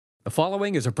The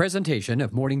following is a presentation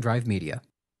of Morning Drive Media.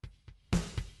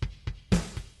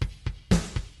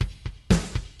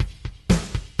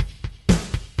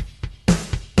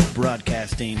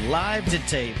 Broadcasting live to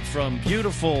tape from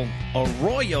beautiful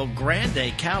Arroyo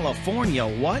Grande, California.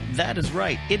 What? That is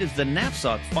right. It is the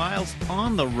Knapsack Files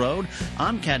on the road.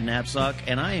 I'm Cat Knapsack,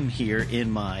 and I am here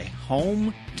in my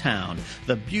hometown,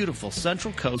 the beautiful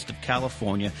central coast of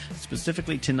California,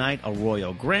 specifically tonight,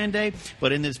 Arroyo Grande.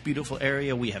 But in this beautiful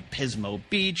area, we have Pismo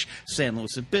Beach, San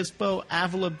Luis Obispo,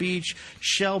 Avila Beach,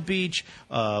 Shell Beach,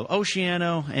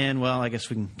 Oceano, and, well, I guess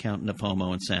we can count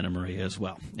Napomo and Santa Maria as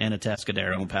well, and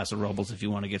Atascadero and Paso Robles if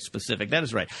you want to get specific. That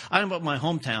is right. I'm at my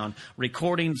hometown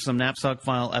recording some Knapsack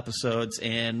File episodes,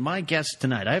 and my guests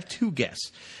tonight, I have two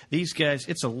guests. These guys,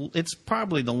 it's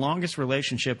probably the longest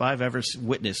relationship I've ever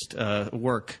witnessed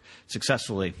work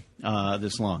successfully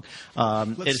this long.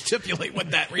 Let's stipulate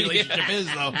what that relationship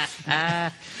is, though.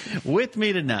 With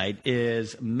me tonight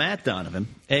is Matt Donovan,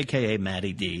 a.k.a.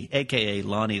 Matty D, a.k.a.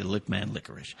 Lonnie the Lickman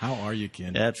Licorice. How are you,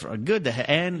 Ken? That's good to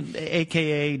and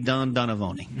a.k.a. Don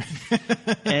Donavoni.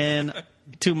 And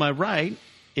to my right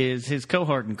is his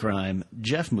cohort in crime,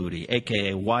 Jeff Moody,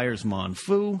 a.k.a. Wires Mon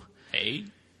Fu. Hey.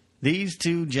 These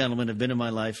two gentlemen have been in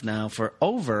my life now for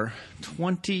over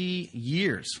 20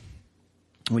 years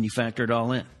when you factor it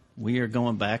all in. We are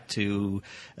going back to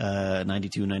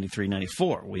 92, 93,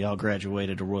 94. We all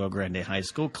graduated Arroyo Grande High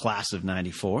School, class of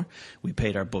 94. We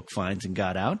paid our book fines and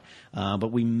got out.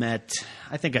 But we met,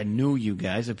 I think I knew you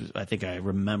guys. I think I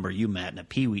remember you, Matt, in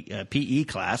a PE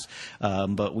class.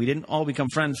 But we didn't all become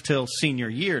friends till senior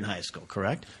year in high school,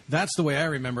 correct? That's the way I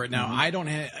remember it. Now,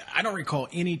 Mm-hmm. I don't recall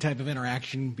any type of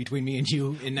interaction between me and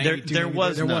you in 92. There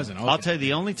wasn't. Okay. I'll tell you,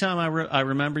 the only time I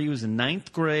remember you was in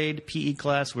ninth grade PE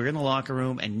class. We were in the locker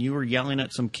room, and you were yelling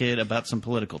at some kid about some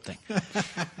political thing.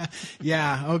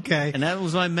 Yeah, okay. And that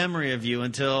was my memory of you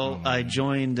until I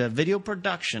joined video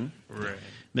production. Right.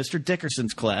 Mr.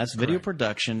 Dickerson's class, video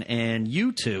production, and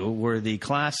you two were the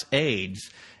class aides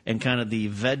and kind of the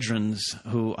veterans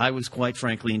who I was quite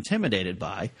frankly intimidated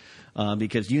by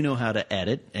because you know how to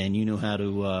edit and you know how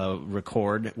to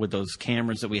record with those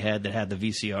cameras that we had that had the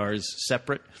VCRs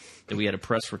separate, that we had to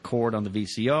press record on the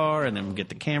VCR and then get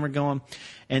the camera going.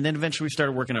 And then eventually we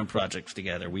started working on projects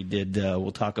together. We did,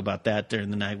 we'll talk about that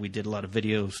during the night. We did a lot of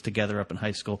videos together up in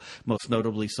high school, most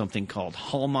notably something called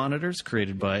Hall Monitors,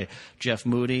 created by Jeff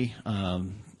Moody,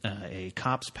 a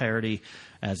Cops parody,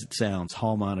 as it sounds,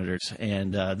 Hall Monitors.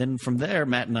 And then from there,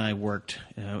 Matt and I worked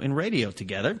in radio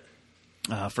together.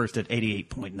 First at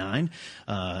 88.9,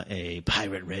 a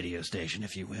pirate radio station,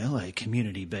 if you will, a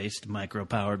community-based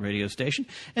micro-powered radio station,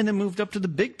 and then moved up to the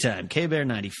big time, K-Bear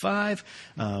 95,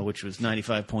 which was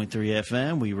 95.3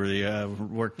 FM. We were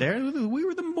worked there. We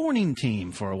were the morning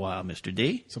team for a while, Mr.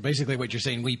 D. So basically what you're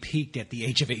saying, we peaked at the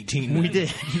age of 18. We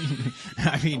did.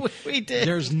 I mean, we did.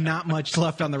 There's not much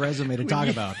left on the resume to talk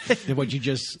about than what you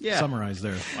just summarized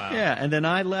there. Wow. Yeah, and then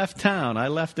I left town. I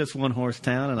left this one-horse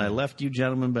town, and I left you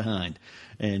gentlemen behind.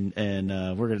 And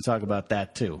we're going to talk about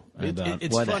that, too, about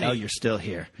it's why funny. the hell you're still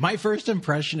here. My first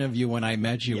impression of you when I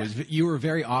met you was you were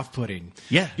very off-putting.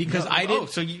 Yeah. Because I didn't... Oh,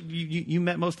 so you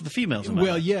met most of the females in my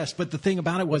Well, life. yes, but the thing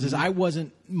about it was I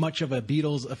wasn't much of a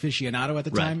Beatles aficionado at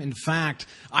the time. Right. In fact,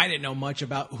 I didn't know much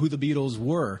about who the Beatles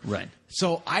were. Right.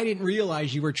 So I didn't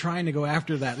realize you were trying to go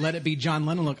after that Let It Be John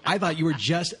Lennon look. I thought you were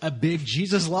just a big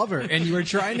Jesus lover, and you were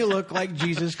trying to look like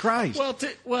Jesus Christ.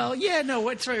 Well, yeah, no,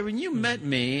 that's right. When you met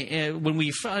me, when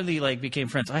we finally became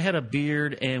friends, I had a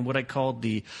beard and what I called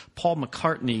the Paul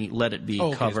McCartney Let It Be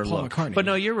cover Paul look. McCartney. But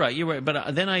no, you're right.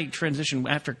 But then I transitioned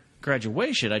after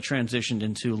graduation. I transitioned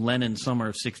into Lennon Summer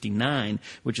of '69,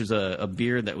 which is a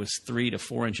beard that was 3 to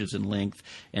 4 inches in length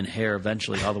and hair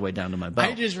eventually all the way down to my belt.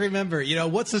 I just remember,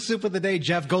 what's the soup of the day,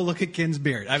 Jeff? Go look at Ken's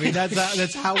beard. I mean,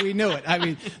 that's how we knew it. I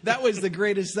mean, that was the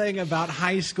greatest thing about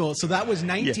high school. So that was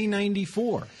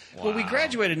 1994. Wow. Well, we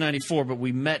graduated in 94, but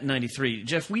we met in 93.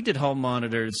 Jeff, we did Hall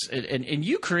Monitors, and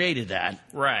you created that.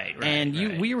 Right.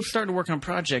 And we were starting to work on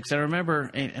projects. I remember,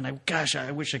 and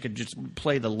I wish I could just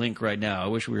play the link right now. I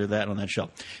wish we were that on that show.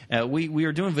 We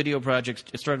were doing video projects,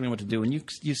 struggling what to do, and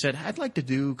you said, I'd like to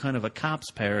do kind of a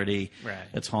Cops parody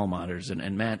that's Hall Monitors.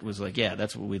 And Matt was like, yeah,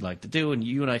 that's what we'd like to do. And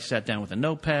you and I sat down with a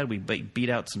notepad. We beat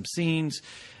out some scenes.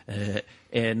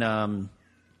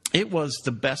 It was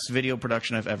the best video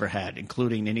production I've ever had,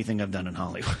 including anything I've done in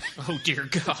Hollywood. Oh, dear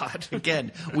God.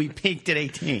 Again, we peaked at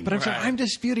 18. But I'm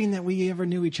disputing that we ever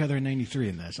knew each other in 93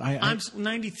 in this. I'm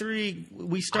 93.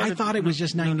 We started. I thought it was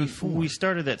just 94. We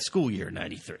started that school year in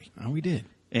 93. Oh, we did.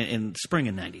 In spring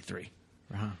of 93.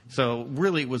 Uh-huh. So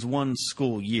really it was one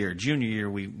school year. Junior year,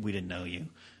 we didn't know you.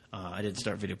 I didn't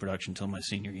start video production until my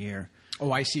senior year.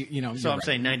 Oh, I see. You know, So you're I'm right.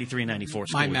 saying 93, 94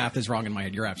 school My year. math is wrong in my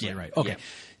head. You're absolutely Yeah. right. Okay. Yeah.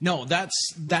 No,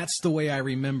 that's the way I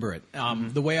remember it.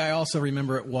 The way I also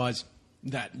remember it was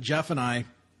that Jeff and I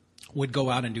would go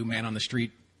out and do man on the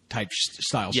street type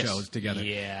style Yes. shows together.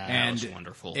 Yeah, that and was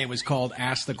wonderful. It was called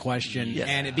Ask the Question, Yes.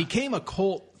 and it became a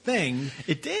cult thing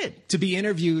It did. to be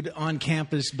interviewed on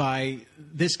campus by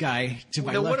this guy. To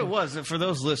my Now, what left. it was, for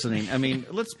those listening, I mean,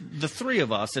 the three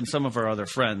of us and some of our other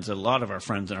friends, a lot of our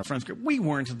friends in our friends group, we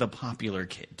weren't the popular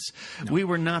kids. We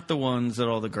were not the ones that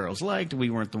all the girls liked.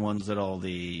 We weren't the ones that all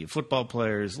the football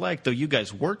players liked, though you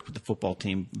guys worked with the football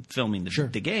team filming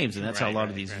the games, and that's how a lot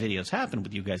of these videos happened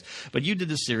with you guys. But you did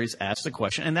the series Ask the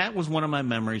Question, and that was one of my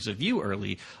memories of you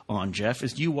early on, Jeff,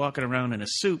 is you walking around in a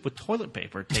suit with toilet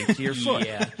paper taped to your foot.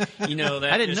 Yeah, you know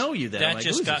that. I didn't just- know you then. That Like,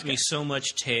 just who's got this me guy? so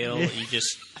much tail. You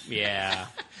just, yeah.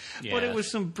 But it was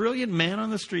some brilliant man on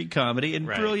the street comedy and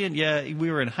Right. brilliant. Yeah,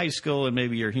 we were in high school and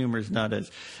maybe your humor's not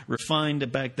as refined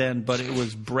back then, but it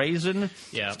was brazen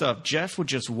Yeah. stuff. Jeff would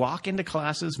just walk into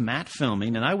classes, Matt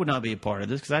filming, and I would not be a part of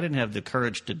this because I didn't have the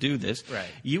courage to do this. Right.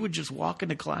 You would just walk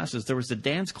into classes. There was a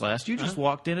dance class. You just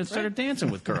walked in and started dancing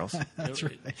with girls. That's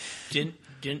right. Didn't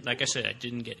like I said, I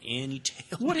didn't get any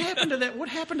tail. What happened to that? What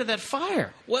happened to that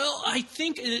fire? Well, I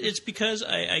think it's because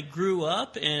I grew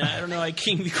up, and I don't know, I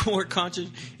became more conscious,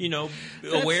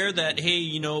 aware that,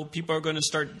 hey, people are going to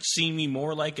start seeing me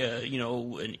more like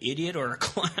an idiot or a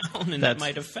clown, and that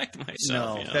might affect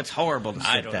myself. No, that's horrible to I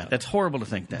think don't that. know. That's horrible to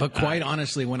think that. But quite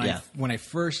honestly, when Yeah. I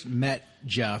first met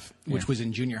Jeff, which was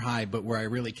in junior high, but where I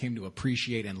really came to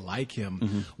appreciate and like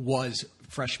him was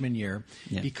freshman year,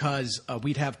 because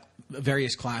we'd have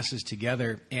various classes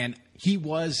together, and he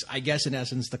was, I guess, in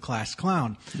essence, the class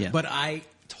clown. Yeah. But I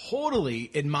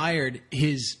totally admired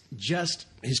his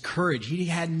courage. He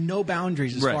had no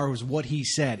boundaries as Right. far as what he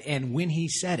said, and when he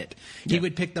said it, he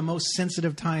would pick the most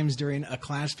sensitive times during a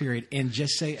class period and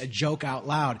just say a joke out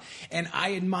loud. And I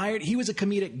admired. He was a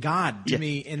comedic god to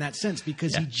me in that sense,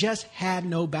 because he just had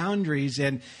no boundaries.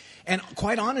 And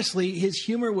quite honestly, his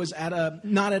humor was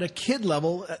not at a kid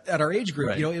level at our age group.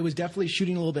 Right. It was definitely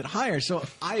shooting a little bit higher. So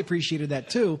I appreciated that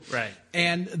too. Right.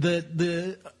 And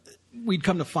we'd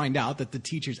come to find out that the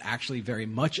teachers actually very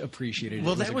much appreciated it.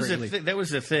 Well, It that a was great relief. that was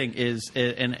the thing is,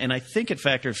 and I think it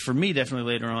factors for me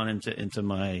definitely later on into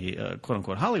my quote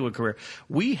unquote Hollywood career.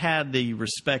 We had the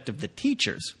respect of the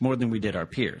teachers more than we did our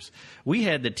peers. We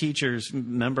had the teachers.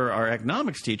 Remember our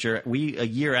economics teacher? A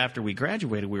year after we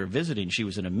graduated, we were visiting. She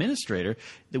was an administrator.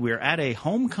 That we were at a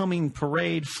homecoming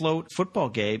parade float football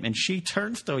game, and she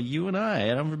turns to you and I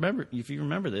don't remember if you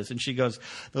remember this, and she goes,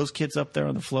 "Those kids up there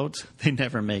on the floats, they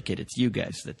never make it. It's you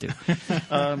guys that do."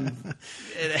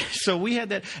 So we had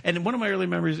that, and one of my early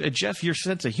memories, Jeff, your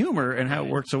sense of humor and how it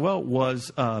worked so well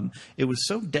was it was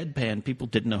so deadpan, people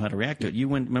didn't know how to react to it.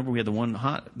 Remember we had the one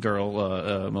hot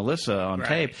girl, Melissa, on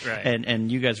tape, right.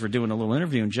 and you guys were doing a little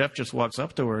interview, and Jeff just walks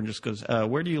up to her and just goes,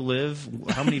 "Where do you live?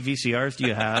 How many VCRs do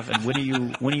you have? And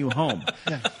when are you home?"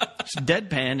 It's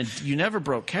deadpan, and you never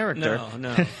broke character.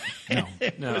 No.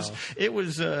 It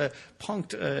was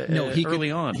punked He early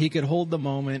could, on. He could hold the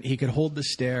moment. He could hold the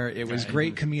stare. It was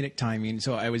great comedic timing.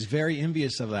 So I was very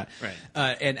envious of that.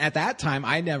 Right. And at that time,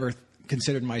 I never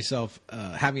considered myself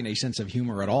having a sense of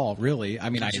humor at all, really. I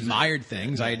mean, I admired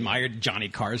things. I admired Johnny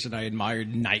Carson. I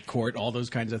admired Night Court, all those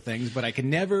kinds of things. But I could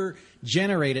never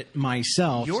generate it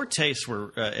myself. Your tastes were,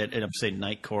 and I'm saying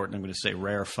Night Court, and I'm going to say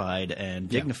rarefied and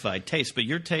dignified tastes, but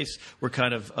your tastes were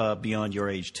kind of beyond your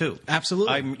age too.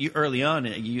 Absolutely. Early on,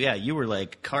 you were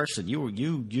like Carson.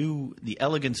 The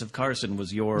elegance of Carson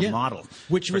was your model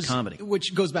for comedy.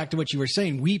 Which goes back to what you were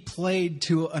saying. We played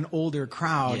to an older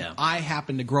crowd. Yeah. I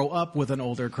happened to grow up with an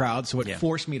older crowd, so it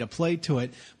forced me to play to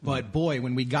it. But boy,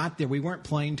 when we got there, we weren't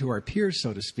playing to our peers,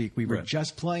 so to speak. We were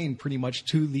just playing pretty much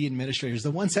to the administrators, the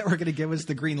ones that were going to give us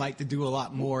the green light to do a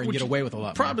lot more and get away with a lot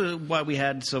more. Probably why we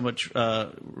had so much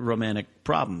romantic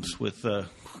problems with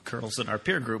girls in our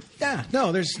peer group. Yeah,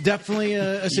 no, there's definitely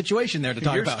a situation there to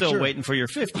talk You're about. still sure. waiting for your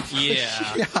 50s.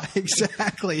 Yeah. Yeah,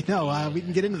 exactly. No, we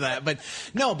can get into that. But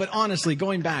honestly,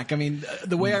 going back, I mean,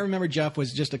 the way I remember Jeff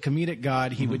was just a comedic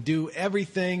god. He would do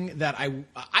everything that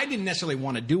I didn't necessarily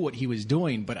want to do what he was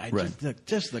doing, but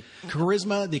just the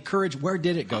charisma, the courage. Where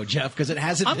did it go, Jeff? Because it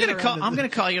hasn't. I'm going to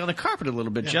call you on the carpet a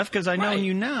little bit, Jeff, because I know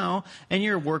you now, and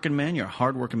you're a working man. You're a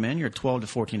hard-working man. You're a 12 to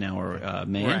 14-hour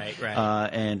man, Right.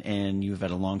 And you've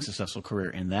had a long, successful career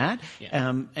in that.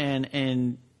 Yeah.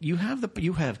 And you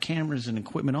have cameras and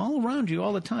equipment all around you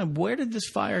all the time. Where did this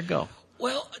fire go?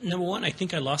 Well, number one, I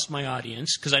think I lost my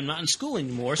audience because I'm not in school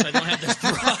anymore, so I don't have this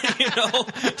broad,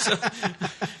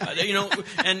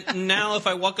 and now if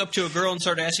I walk up to a girl and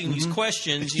start asking these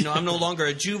questions, I'm no longer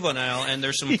a juvenile, and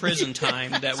there's some prison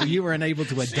time that So you were unable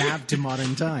to adapt to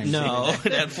modern times. No,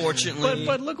 unfortunately.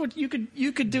 But look what you could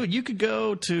do. You could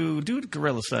go to do it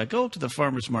guerrilla style. Go to the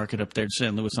farmers market up there in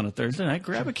St. Louis on a Thursday night.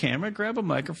 Grab a camera, grab a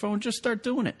microphone, just start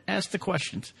doing it. Ask the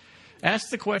questions.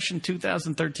 Ask the question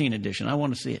 2013 edition. I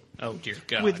want to see it. Oh, dear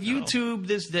God. With no. YouTube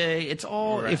this day, it's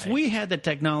all. Right. If we had the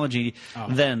technology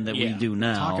then that we do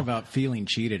now. Talk about feeling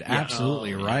cheated.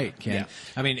 Absolutely right, Ken. Yeah.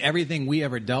 I mean, everything we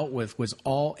ever dealt with was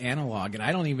all analog, and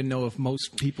I don't even know if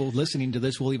most people listening to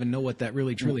this will even know what that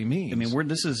really truly means. I mean,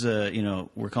 this is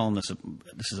we're calling this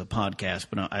a podcast,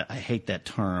 but I hate that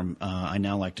term. I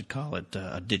now like to call it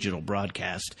a digital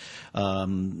broadcast.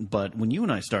 But when you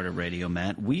and I started radio,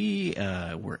 Matt, we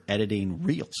were editing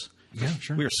reels. Yeah,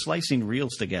 sure. We were slicing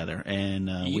reels together, and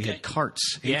we had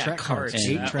carts. Eight-track carts.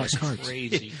 And, Eight-track was carts.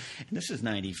 crazy. And this is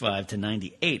 95 to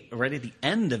 98. Right at the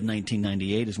end of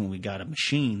 1998 is when we got a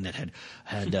machine that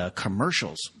had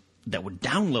commercials that would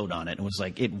download on it. And was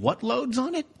like, what loads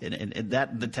on it? And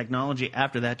that the technology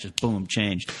after that just boom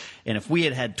changed. And if we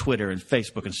had Twitter and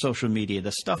Facebook and social media,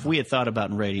 the stuff we had thought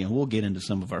about in radio, and we'll get into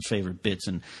some of our favorite bits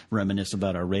and reminisce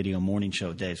about our radio morning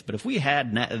show days. But if we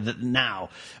had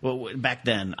back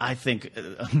then, I think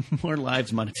more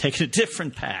lives might have taken a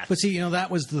different path. But see, that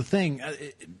was the thing.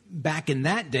 Back in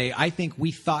that day, I think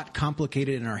we thought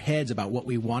complicated in our heads about what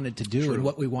we wanted to do and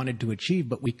what we wanted to achieve,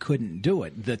 but we couldn't do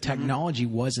it. The technology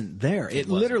wasn't there. It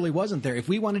literally wasn't there. If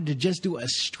we wanted to just do a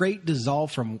straight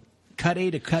dissolve from cut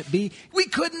A to cut B, we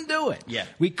couldn't do it. Yeah.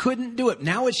 We couldn't do it.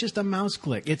 Now it's just a mouse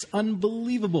click. It's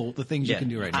unbelievable the things you can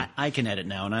do right now. I can edit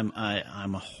now, and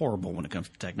I'm horrible when it comes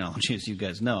to technology, as you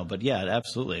guys know. But yeah,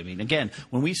 absolutely. I mean, again,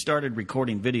 when we started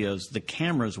recording videos, the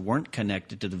cameras weren't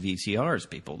connected to the VCRs.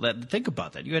 People, think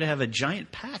about that. You had to have a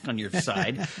giant pack on your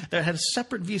side that had a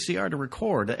separate VCR to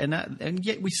record, and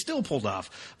yet we still pulled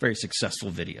off very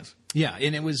successful videos. Yeah,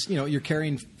 and it was, you're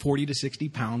carrying 40 to 60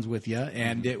 pounds with you,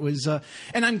 and it was,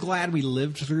 and I'm glad we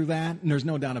lived through that, and there's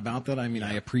no doubt about that. I mean,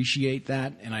 I appreciate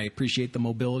that, and I appreciate the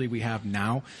mobility we have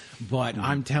now, but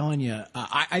I'm telling you,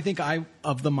 I think I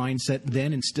of the mindset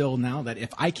then and still now that if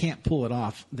I can't pull it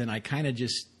off, then I kind of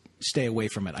just stay away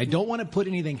from it. I don't want to put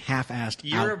anything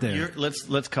half-assed out there.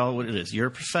 Let's call it what it is. You're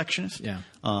a perfectionist. Yeah.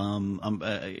 You're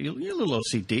a little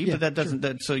OCD, but that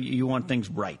doesn't. So you want things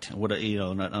right.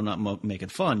 I'm not making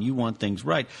fun. You want things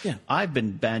right. Yeah. I've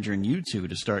been badgering you two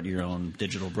to start your own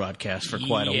digital broadcast for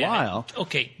quite a while.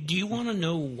 Okay. Do you want to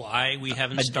know why we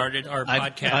haven't started our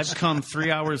podcast? I've come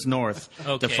 3 hours north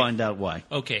to find out why.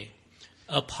 Okay.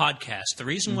 A podcast. The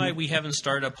reason why we haven't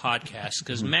started a podcast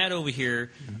because Matt over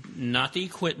here, not the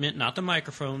equipment, not the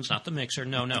microphones, not the mixer.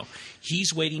 No.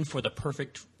 He's waiting for the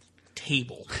perfect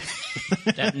table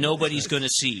that nobody's going to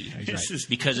see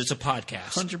because it's a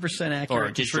podcast. 100% accurate. Or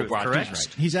a digital broadcast.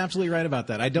 Correct. He's absolutely right about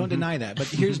that. I don't deny that. But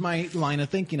here's my line of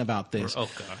thinking about this. Oh,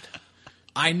 God.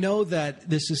 I know that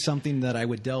this is something that I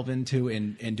would delve into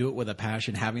and do it with a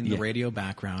passion, having the radio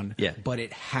background. Yeah. But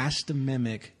it has to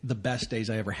mimic the best days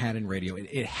I ever had in radio.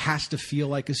 It has to feel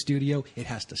like a studio. It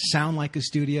has to sound like a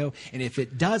studio. And if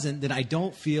it doesn't, then I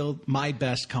don't feel my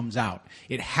best comes out.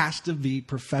 It has to be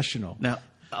professional. Now,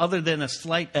 other than a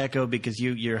slight echo, because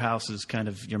your house is kind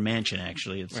of your mansion,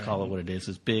 actually. Let's call it what it is.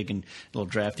 It's big and a little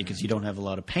drafty because you don't have a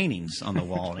lot of paintings on the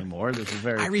wall anymore. This is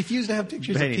very. I refuse to have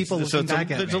pictures of people looking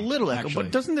back at me. There's a little echo, actually.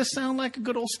 but doesn't this sound like a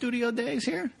good old studio days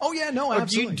here? Oh, yeah, no,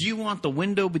 absolutely. Do you want the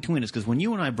window between us? Because when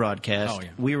you and I broadcast,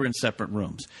 we were in separate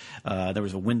rooms. There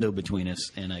was a window between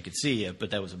us, and I could see you,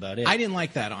 but that was about it. I didn't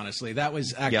like that, honestly. That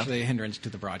was actually a hindrance to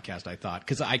the broadcast, I thought,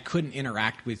 because I couldn't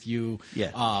interact with you.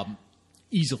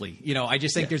 Easily, I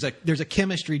just think there's a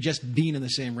chemistry just being in the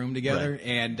same room together,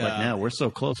 and like now we're so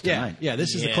close tonight.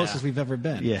 This is the closest we've ever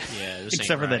been.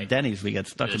 Except for that Denny's, we got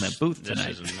stuck in that booth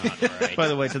tonight. This is not right. By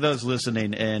the way, to those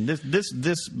listening, and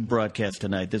this broadcast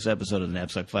tonight, this episode of the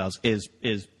Knapsack Files is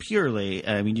purely.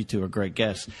 I mean, you two are great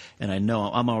guests, and I know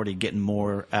I'm already getting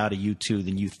more out of you two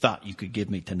than you thought you could give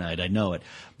me tonight. I know it,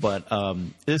 but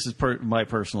this is my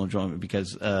personal enjoyment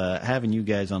because having you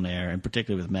guys on the air, and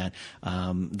particularly with Matt,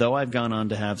 though I've gone on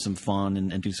to have some fun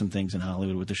and do some things in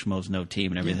Hollywood with the Schmoes Know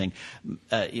team and everything.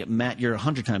 Matt, you're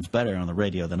 100 times better on the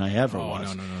radio than I ever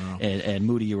was. No. And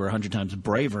Moody, you were 100 times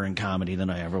braver in comedy than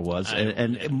I ever was.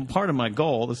 And part of my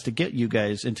goal is to get you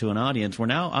guys into an audience where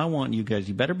now I want you guys,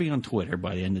 you better be on Twitter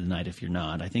by the end of the night if you're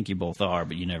not. I think you both are,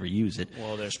 but you never use it.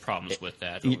 Well, there's problems with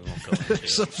that. We won't go into.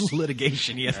 Some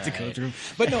litigation you have to go through.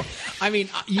 But no, I mean,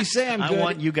 you say I'm good. I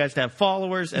want you guys to have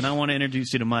followers, and I want to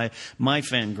introduce you to my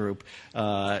fan group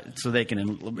so they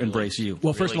take and embrace you.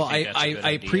 Well, first Really of all, think that's a good I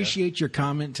idea. appreciate your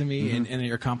comment to me and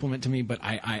your compliment to me, but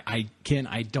I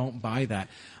don't buy that.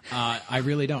 I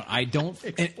really don't. I don't.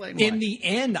 Explain in why. the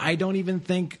end, I don't even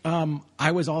think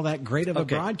I was all that great of a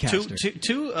broadcaster.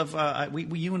 Two of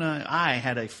you and I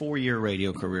had a 4-year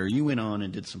radio career. You went on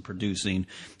and did some producing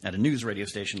at a news radio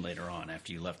station later on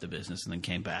after you left the business, and then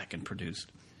came back and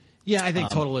produced. Yeah, I think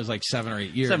total is like 7 or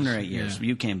 8 years. 7 or 8 years. Yeah.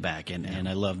 You came back, and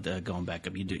I loved going back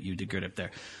up. You did good up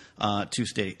there.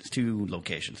 2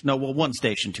 locations. No, well, 1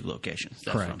 station, 2 locations.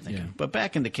 That's Correct, what I'm thinking. yeah. But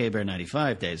back in the K-Bear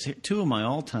 95 days, 2 of my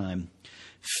all-time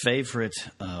favorite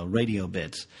radio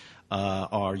bits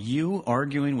are you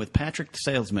arguing with Patrick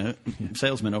the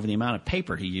salesman over the amount of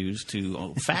paper he used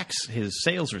to fax his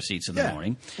sales receipts in the Yeah,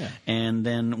 morning. yeah. And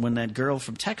then when that girl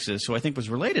from Texas, who I think was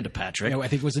related to Patrick, Yeah, I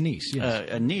think it was a niece. Yes.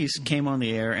 a niece came on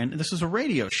the air, and this was a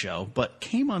radio show, but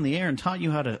came on the air and taught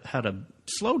you how to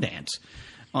slow dance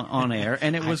on air,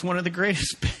 and it was one of the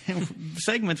greatest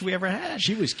segments we ever had.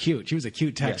 She was cute. She was a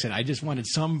cute Texan. Yeah. I just wanted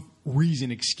some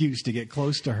excuse to get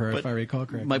close to her, if I recall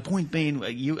correctly. My point being,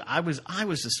 I was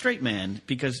a straight man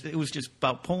because it was just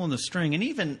about pulling the string, and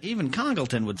even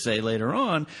Congleton would say later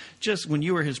on, just when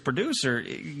you were his producer,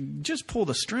 just pull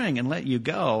the string and let you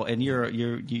go, and your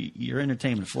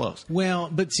entertainment flows. Well,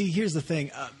 but see, here's the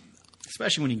thing.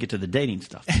 Especially when you get to the dating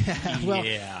stuff. Well,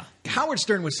 Yeah. Howard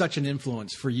Stern was such an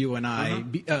influence for you and I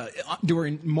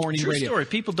during morning True radio. story.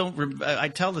 People don't. I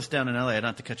tell this down in L.A.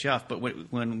 Not to cut you off, but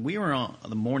when we were on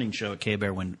the morning show at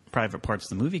K-Bear when Private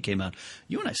Parts of the movie came out,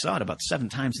 you and I saw it about 7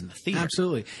 times in the theater.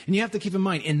 Absolutely. And you have to keep in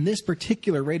mind, in this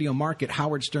particular radio market,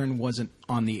 Howard Stern wasn't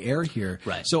on the air here.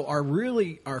 Right. So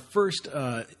our first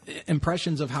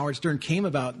impressions of Howard Stern came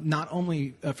about not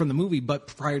only from the movie, but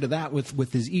prior to that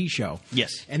with his E! Show.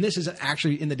 Yes. And this is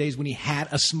actually in the days when he had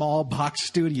a small box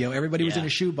studio. Everybody was Yeah. in a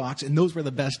shoebox, and those were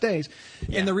the best days.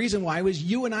 Yeah. And the reason why was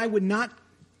you and I would not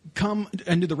come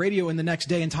into the radio in the next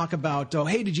day and talk about,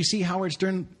 hey, did you see Howard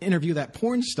Stern interview that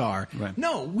porn star? Right.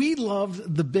 No, we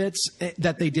loved the bits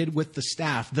that they did with the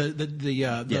staff,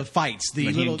 the fights, the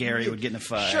When he little and Gary would get in a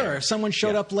fight. Sure, if someone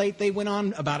showed Yeah. up late, they went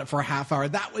on about it for a half hour.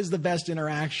 That was the best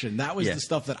interaction. That was Yeah. the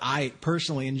stuff that I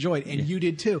personally enjoyed, and you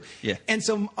did too. Yeah. And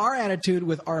so our attitude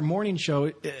with our morning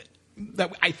show.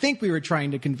 That I think we were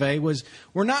trying to convey was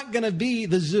we're not going to be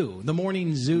the zoo, the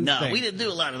morning zoo No, thing. we didn't do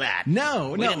a lot of that. No,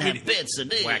 we no, didn't we have bits to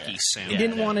do. Wacky sound. We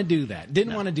didn't want to do that.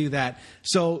 Didn't want to do that.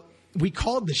 So we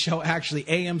called the show actually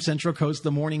AM Central Coast,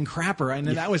 the Morning Crapper. And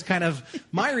that was kind of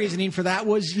my reasoning for that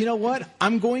was, you know what?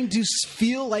 I'm going to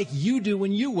feel like you do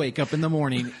when you wake up in the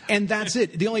morning. And that's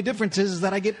it. The only difference is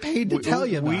that I get paid to tell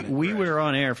you about it. We were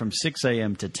on air from 6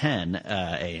 a.m. to 10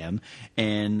 a.m.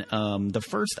 And the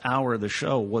first hour of the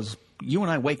show was you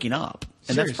and I waking up.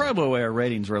 And Seriously. that's probably why our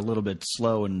ratings were a little bit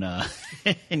slow in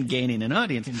gaining an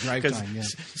audience. In drive time, yeah.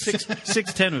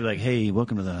 6:10 was like, hey,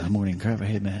 welcome to the Morning Crapper.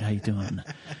 Hey, Matt, how you doing?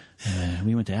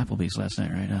 We went to Applebee's last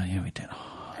night, right? Oh, yeah, we did.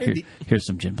 Oh, here's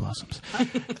some gin blossoms.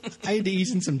 I had to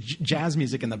ease in some jazz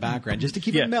music in the background just to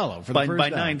keep it mellow for the first by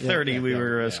hour. 9:30, we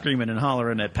were Yeah. screaming and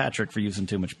hollering at Patrick for using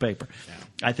too much paper.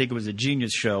 Yeah. I think it was a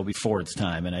genius show before its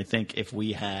time, and I think if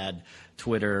we had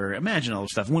Twitter, imagine all the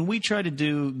stuff. When we tried to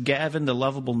do Gavin the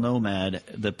Lovable Nomad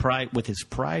with his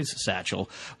prize satchel,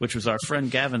 which was our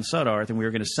friend Gavin Suddarth, and we were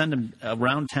going to send him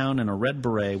around town in a red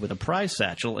beret with a prize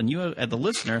satchel, and you, as the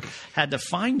listener, had to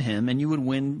find him, and you would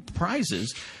win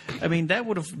prizes. I mean, that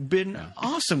would have been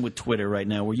awesome with Twitter right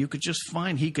now, where you could just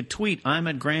he could tweet, I'm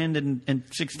at Grand and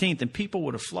 16th, and people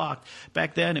would have flocked.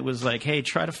 Back then, it was like, hey,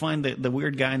 try to find the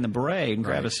weird guy in the beret and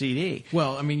grab a CD.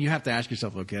 Well, I mean, you have to ask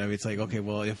yourself, okay, I mean, it's like, okay,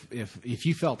 well, if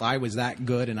you felt I was that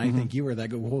good and I think you were that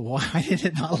good, well, why did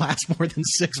it not last more than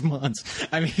 6 months?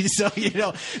 I mean, so,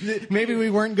 maybe we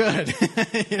weren't good.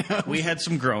 We had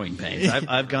some growing pains.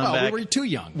 I've gone back. We were too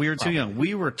young. We were too young.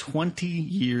 We were 20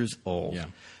 years old. Yeah.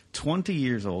 20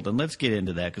 years old, and let's get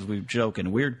into that because we're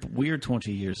joking. We're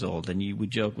 20 years old, and we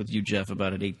joke with you, Jeff,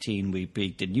 about at 18 we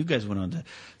peaked, and you guys went on to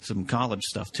some college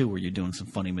stuff too, where you're doing some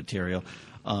funny material.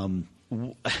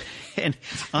 And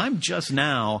I'm just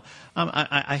now.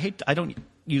 I don't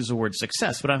use the word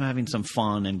success, but I'm having some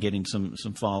fun and getting some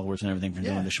followers and everything from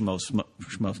doing the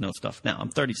Schmoes Know stuff. Now I'm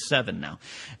 37 now.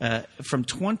 From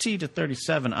 20 to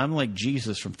 37, I'm like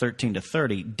Jesus from 13 to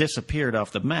 30, disappeared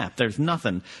off the map. There's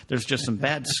nothing. There's just some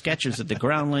bad sketches at the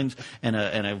Groundlings and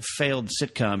a failed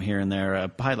sitcom here and there, a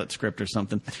pilot script or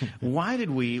something. Why did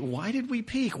we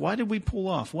peak? Why did we pull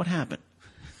off? What happened?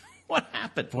 What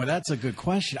happened? Boy, that's a good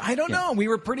question. I don't know. We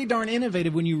were pretty darn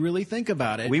innovative when you really think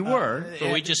about it. We were.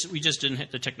 But we just didn't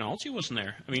hit the technology wasn't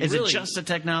there. I mean, Is really, it just the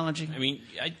technology?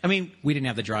 I mean, we didn't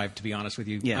have the drive, to be honest with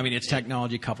you. Yeah. I mean, it's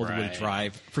technology coupled with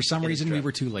drive. For some reason, we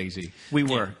were too lazy. We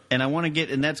were. And I want to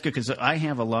get, and that's good because I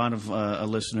have a lot of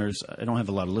listeners. I don't have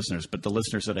a lot of listeners, but the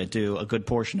listeners that I do, a good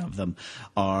portion of them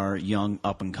are young,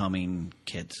 up and coming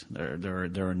kids. They're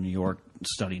in New York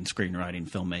studying screenwriting,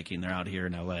 filmmaking. They're out here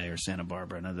in L.A. or Santa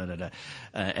Barbara,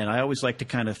 and I always like to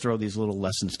kind of throw these little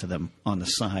lessons to them on the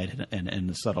side and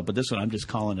the subtle. But this one, I'm just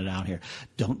calling it out here.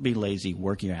 Don't be lazy.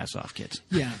 Work your ass off, kids.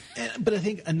 Yeah, but I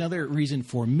think another reason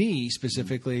for me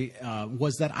specifically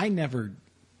was that I never,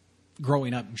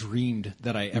 growing up, dreamed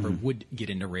that I ever would get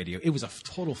into radio. It was a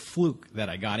total fluke that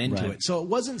I got into it. So it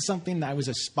wasn't something that I was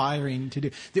aspiring to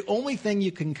do. The only thing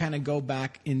you can kind of go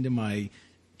back into my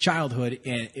childhood,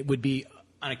 and it would be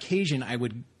on occasion I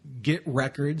would get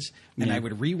records and I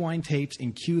would rewind tapes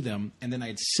and cue them, and then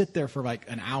I'd sit there for like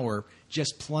an hour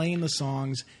just playing the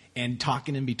songs and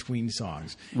talking in between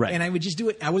songs. Right. And I would just do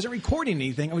it. I wasn't recording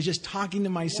anything. I was just talking to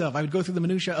myself. I would go through the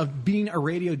minutia of being a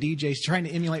radio DJ, trying to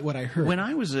emulate what I heard. When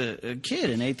I was a kid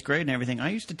in 8th grade and everything,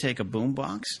 I used to take a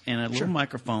boombox and a little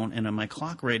microphone and my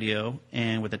clock radio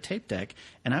and with a tape deck,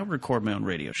 and I would record my own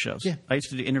radio shows. Yeah. I used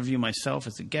to interview myself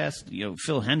as a guest.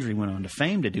 Phil Hendry went on to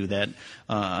fame to do that.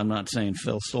 I'm not saying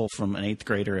Phil stole from an 8th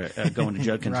grader going to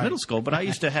Judkins Middle School, but I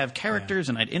used to have characters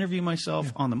and I'd interview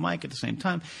myself on the mic at the same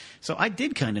time. So I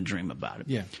did kind of dream about it.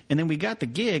 Yeah. And then we got the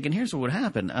gig, and here's what would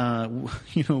happen.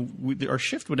 Our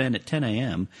shift would end at 10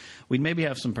 a.m. We'd maybe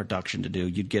have some production to do.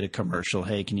 You'd get a commercial.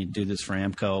 Hey, can you do this for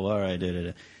Amco? All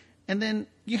right. And then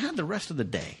you had the rest of the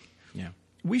day. Yeah.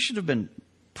 We should have been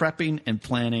prepping and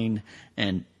planning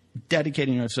and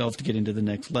dedicating ourselves to getting to the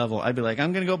next level. I'd be like,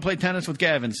 I'm going to go play tennis with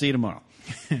Gavin. See you tomorrow.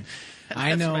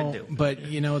 I know, but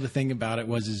the thing about it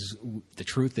is the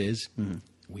truth is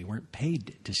we weren't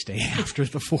paid to stay after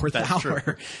the fourth hour.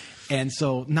 True. And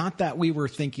so, not that we were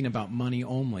thinking about money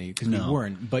only, because we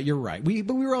weren't. But you're right.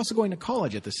 But we were also going to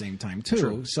college at the same time too.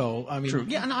 True. So I mean,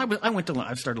 yeah. And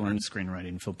I started learning screenwriting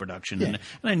and film production, and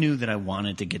I knew that I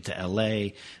wanted to get to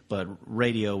L.A., but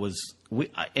radio was.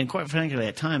 And quite frankly,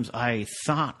 at times I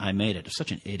thought I made it. I was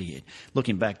such an idiot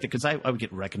looking back, because I would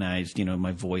get recognized,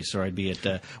 my voice, or I'd be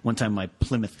at one time my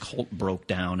Plymouth Colt broke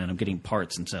down and I'm getting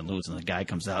parts in St. Louis, and the guy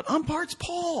comes out, I'm Parts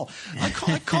Paul. I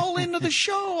call into the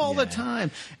show all the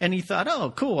time. And he thought,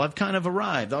 oh, cool, I've kind of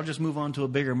arrived. I'll just move on to a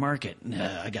bigger market.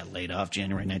 I got laid off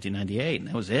January 1998, and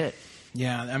that was it.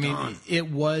 Yeah, I mean,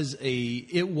 it was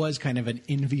kind of an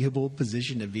enviable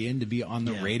position to be on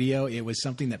the radio. It was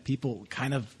something that people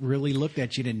kind of really looked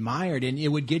at you and admired, and it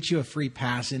would get you a free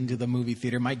pass into the movie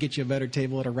theater, might get you a better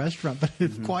table at a restaurant. But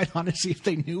quite honestly, if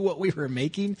they knew what we were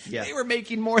making, they were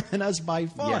making more than us by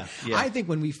far. Yeah. I think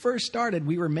when we first started,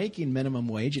 we were making minimum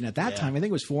wage, and at that time, I think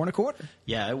it was $4.25.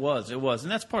 Yeah, it was,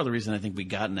 and that's part of the reason I think we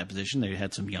got in that position. They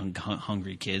had some young,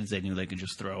 hungry kids they knew they could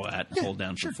just throw at and hold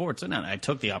down some forts. So now I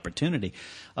took the opportunity.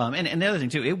 And the other thing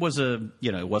too, it was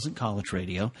it wasn't college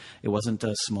radio. It wasn't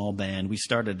a small band. We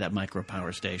started that micro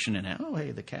power station, and hey,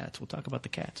 the cats. We'll talk about the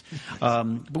cats.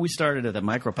 But we started at that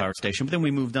micro power station. But then we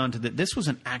moved on to this was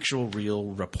an actual, real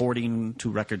reporting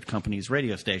to record companies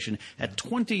radio station. At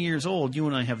 20 years old, you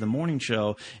and I have the morning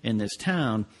show in this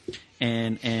town,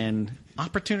 and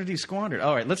opportunity squandered.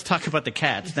 All right, let's talk about the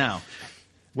cats now.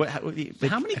 How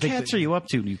many cats are you up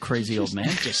to, you crazy old man?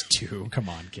 Just 2. Come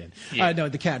on, kid. Yeah. No,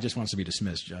 the cat just wants to be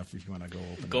dismissed, Jeff. If you want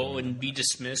to go and be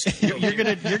dismissed. You're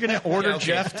gonna order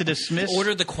Jeff to dismiss.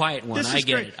 Order the quiet one. I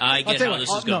get it. I get how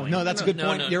this is going. No, that's a good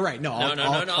point. You're right. No,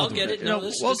 I'll get it. No.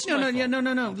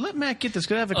 Let Matt get this,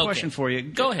 because I have a question for you.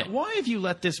 Go ahead. Why have you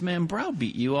let this man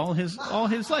browbeat you all his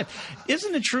life?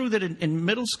 Isn't it true that in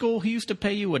middle school he used to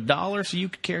pay you $1 so you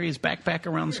could carry his backpack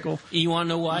around the school? You want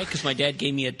to know why? Because my dad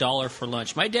gave me $1 for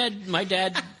lunch. My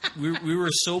dad, we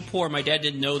were so poor. My dad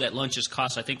didn't know that lunches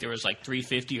cost. I think there was like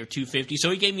 $3.50 or $2.50.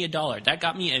 So he gave me $1. That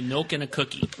got me a milk and a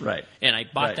cookie. Right. And I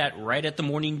bought that right at the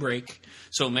morning break.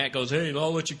 So Matt goes, "Hey,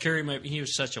 I'll let you carry my." He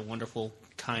was such a wonderful,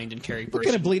 kind, and caring person. What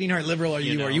kind of bleeding heart liberal are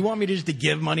you? You want me to just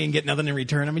give money and get nothing in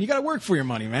return? I mean, you got to work for your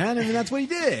money, man. I mean, that's what he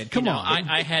did. Come on.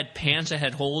 I had pants that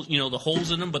had holes, the holes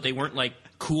in them, but they weren't like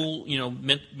cool,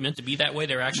 meant to be that way.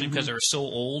 They were actually because they were so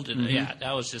old, and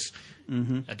that was just.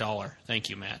 $1. Thank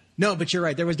you, Matt. No, but you're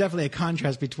right. There was definitely a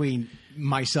contrast between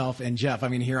myself and Jeff. I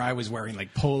mean, here I was wearing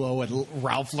like polo and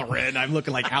Ralph Lauren. I'm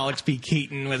looking like Alex P.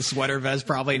 Keaton with a sweater vest,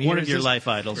 probably. And one of your life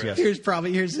idols. Yes. Here's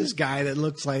this guy that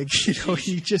looks like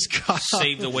he just got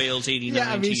Save the Whales '89.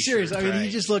 Yeah, I mean, seriously. I mean, he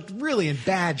just looked really in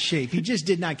bad shape. He just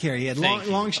did not care. He had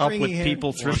long stringy hair. Up with hair.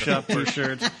 people thrift shop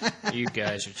T-shirts. You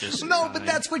guys are just but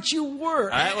that's what you were.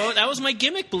 Well, that was my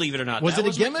gimmick, believe it or not. Was That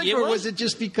it a gimmick, it or was. was it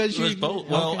just because It you? was both.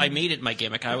 Well, Okay. I made it my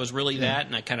gimmick. I was really that,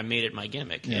 and I kind of made it my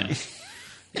gimmick. Yeah.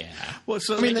 Yeah. Well,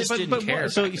 so I mean, just didn't care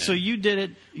so back so then. you did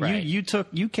it. Right.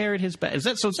 You carried his bag. Is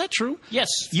that true? Yes.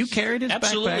 You carried his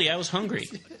Absolutely. backpack. I was hungry.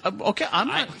 Okay, I'm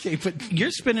not. Okay, but you're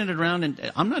spinning it around,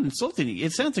 and I'm not insulting you.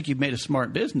 It sounds like you've made a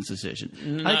smart business decision.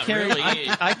 Not really.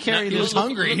 I carried He his. was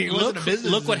hungry. He wasn't a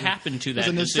business Look what decision. happened to It was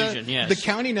that a necessity. decision. Yes. The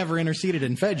county never interceded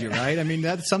and fed you, right? I mean,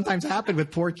 that sometimes happened with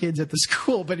poor kids at the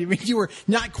school, but I mean, you were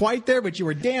not quite there, but you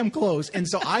were damn close. And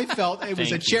so I felt it was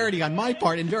a Thank you. charity on my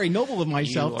part and very noble of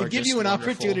myself You to are give just you an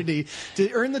wonderful. opportunity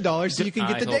to earn the dollars so you can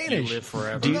get the I hope Danish. You live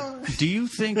forever. Do you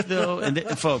think though, and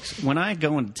folks, when I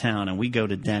go into town and we go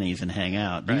to Denny's and hang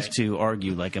out, these Right. two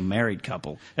argue like a married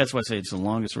couple. That's why I say it's the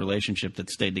longest relationship that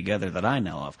stayed together that I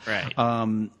know of. Right.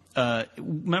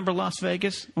 Remember Las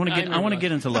Vegas? I want remember to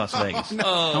get into Las Vegas.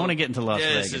 I want to get into Las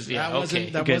This Vegas. is- yeah, That wasn't,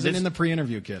 okay. that Okay, wasn't this- in the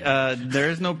pre-interview, kid. There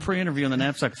is no pre-interview on the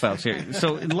knapsack files here.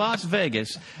 So in Las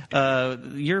Vegas,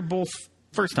 you're both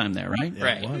first time there, right?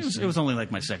 Yeah, it It was only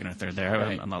like my second or third there.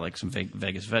 Right. I'm not like some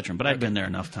Vegas veteran, but I'd been there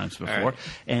enough times before. right.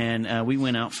 And we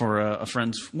went out for a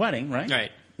friend's wedding, right?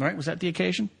 Right. Right? Was that the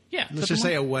occasion? Yeah. Let's just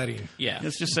say a wedding. Yeah.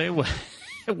 Let's just say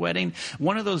a wedding.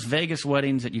 One of those Vegas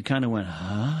weddings that you kind of went,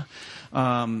 huh?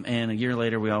 And a year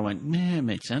later, we all went, it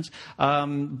made sense.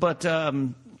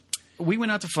 We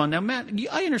went out to fun. Now, Matt,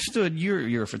 I understood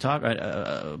you're a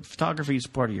photography is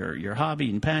part of your hobby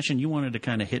and passion. You wanted to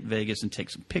kind of hit Vegas and take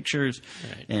some pictures,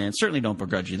 Right. and certainly don't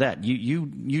begrudge you that. You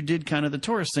did kind of the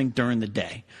tourist thing during the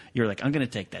day. You're like, I'm going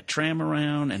to take that tram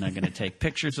around, and I'm going to take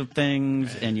pictures of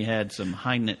things. And you had some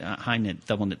high knit,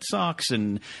 double knit socks,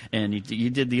 and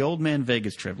you did the old man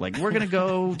Vegas trip. Like, we're going to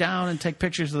go down and take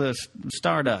pictures of the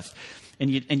Stardust. And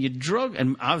you drug,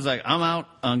 and I was like, I'm out.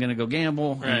 I'm going to go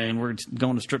gamble, Right. and we're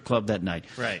going to strip club that night.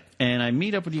 Right. And I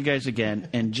meet up with you guys again,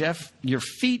 and Jeff, your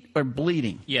feet are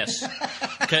bleeding. Yes,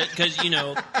 because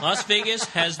Las Vegas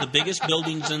has the biggest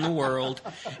buildings in the world,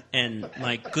 and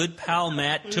my good pal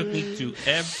Matt took me to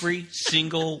every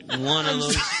single one of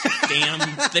those damn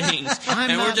things. I'm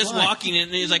and we're not just lying. walking,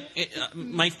 and he's like,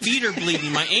 "My feet are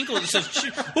bleeding. My ankle." It says,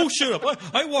 "Oh, shut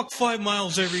up! I walk 5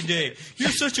 miles every day. You're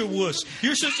such a wuss.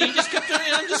 You're such." He just kept doing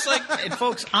it. I'm just like, And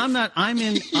folks, I'm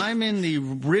in the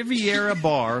Riviera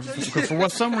bar. For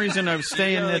some reason, I was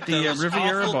staying at like the most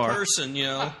Riviera awful bar. person,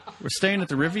 We're staying at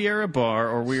the Riviera bar,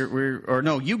 or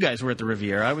no, you guys were at the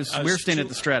Riviera. we were staying at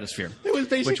the Stratosphere. It was which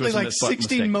basically was a like mistake.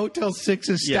 16 Motel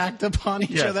 6s Yeah. stacked upon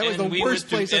each Yeah. other. That was And the we worst went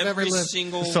through place I've ever every lived.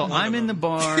 single So one I'm of in the them.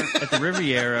 bar at the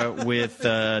Riviera with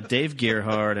Dave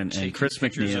Gerhardt and Taking Chris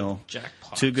pictures McNeil, of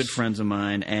jackpots. two good friends of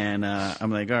mine, and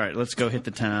I'm like, all right, let's go hit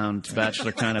the town. It's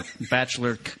bachelor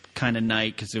kind of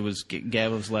night because it was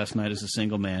Gavin's last night as a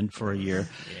single man for a year,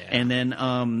 Yeah. and then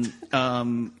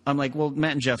I'm like, well,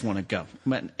 Matt and Jeff want to go,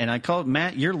 and I called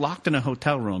Matt. You're locked in a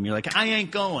hotel room. You're like, I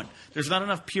ain't going. There's not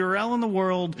enough Purell in the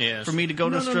world Yes. for me to go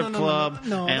to a No, no, strip no, no, club,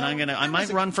 no, and I might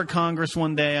run for Congress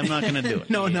one day. I'm not going to do it.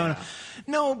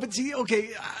 No, but see, okay,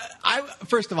 I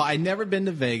first of all, I've never been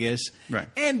to Vegas. Right.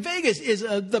 And Vegas is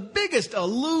the biggest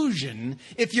illusion.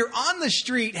 If you're on the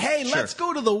street, hey, Sure. let's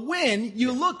go to the Wynn,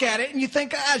 you look at it and you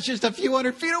think, it's just a few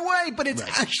hundred feet away, but it's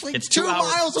actually It's 2 2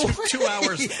 hours- miles away. 2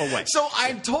 hours away. So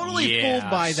I'm totally Yes,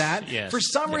 fooled by that. yes. For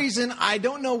some reason, I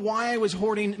don't know why I was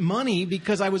hoarding money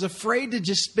because I was afraid to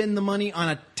just spend the money on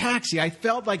a taxi. I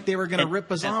felt like they were going to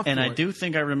rip us off. And for I it. do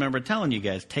think I remember telling you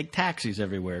guys, take taxis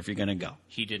everywhere if you're going to go.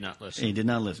 He did not listen. And he did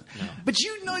not listen. But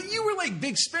you were like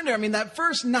big spender. I mean, that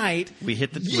first night, We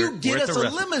hit the- you we're get at us the a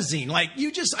restaurant. limousine. Like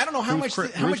you just, I don't know how much.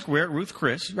 Ruth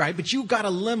Chris. Right, but you got a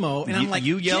limo, and I'm like,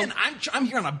 you yelled- Ken, I'm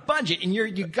here on a budget, and you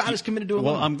got us committed to a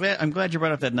Well, limo. I'm glad you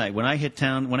brought up that night. When I hit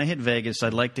Vegas,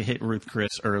 I'd like to hit Ruth Chris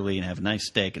early and have a nice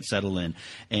steak and settle in.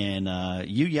 And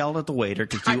you yelled at the waiter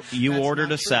because you That's ordered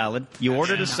not a true. salad. You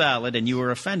ordered a salad, and you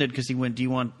were offended because he went,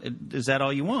 is that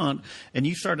all you want? And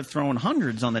you started throwing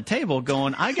hundreds on the table, going,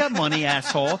 I got money,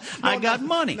 asshole. I got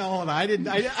money. No, I didn't.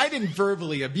 I didn't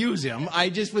verbally abuse him. I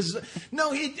just was.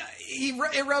 No,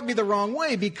 it rubbed me the wrong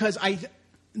way because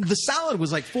the salad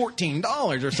was like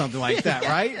 $14 or something like that,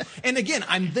 right? And again,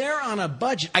 I'm there on a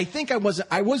budget. I think I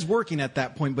was working at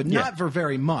that point, but not for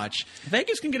very much.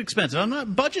 Vegas can get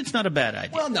expensive. Budget's not a bad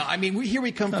idea. Well, no, I mean, here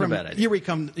we come Not a bad idea.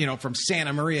 from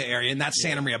Santa Maria area, and that's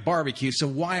Santa Maria barbecue. So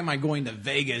why am I going to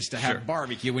Vegas to have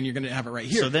barbecue when you're going to have it right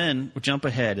here? So then we jump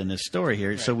ahead in this story here.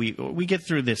 Right. So we get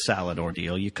through this salad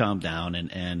ordeal. You calm down,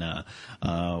 and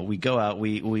we go out.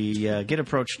 We get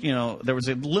approached. There was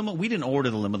a limo. We didn't order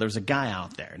the limo. There was a guy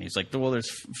out there, and he's like, "Well, there's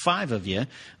 5 of you.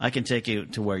 I can take you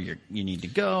to where you need to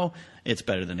go. It's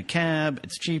better than a cab.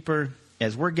 It's cheaper."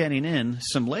 as we're getting in,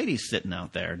 some ladies sitting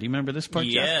out there. Do you remember this part,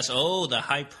 Jeff? Yes. Oh, the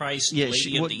high-priced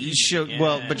lady of the evening.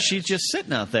 Well, but she's just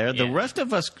sitting out there. The Yeah. rest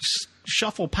of us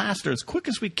shuffle past her as quick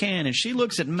as we can, and she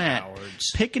looks at Matt,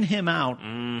 Cowards. picking him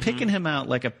out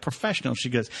like a professional. She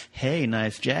goes, "Hey,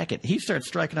 nice jacket." He starts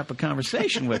striking up a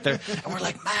conversation with her, and we're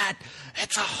like, "Matt,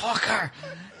 it's a hooker.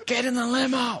 Get in the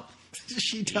limo."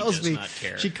 She tells does me, not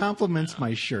care. she compliments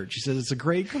my shirt. She says, it's a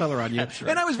great color on you. That's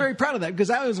right. And I was very proud of that because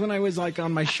that was when I was like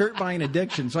on my shirt buying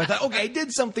addiction. So I thought, okay, I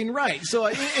did something right. So,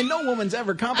 and no woman's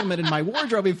ever complimented my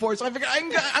wardrobe before. So I figured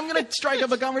I'm going to strike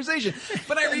up a conversation.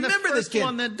 But I And remember the this first kid.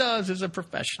 one that does is a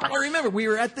professional. I remember we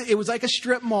were it was like a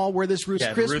strip mall where this Ruth's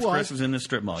Chris Ruth was. Chris was in the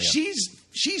strip mall. Yeah.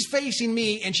 She's facing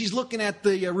me, and she's looking at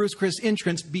the Ruth's Chris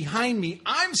entrance behind me.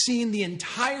 I'm seeing the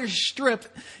entire strip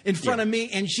in front of me,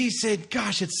 and she said,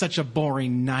 "Gosh, it's such a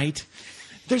boring night.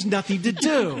 There's nothing to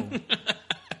do."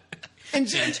 And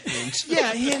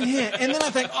yeah, hint. And then I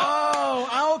think,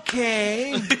 oh,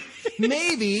 okay,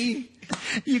 maybe.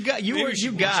 You got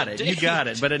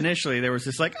it. But initially there was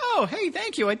this like, "Oh, hey,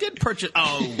 thank you. I did purchase."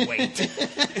 Oh, wait.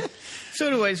 So,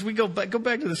 anyways, we go back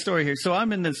to the story here. So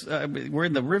I'm in this. We're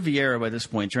in the Riviera by this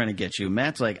point, trying to get you.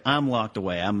 Matt's like, "I'm locked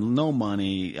away. I'm no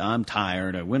money. I'm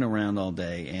tired. I went around all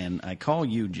day." And I call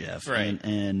you, Jeff, Right.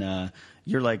 and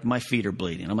you're like, "My feet are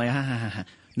bleeding." I'm like, "Ha.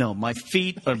 No, my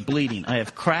feet are bleeding. I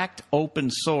have cracked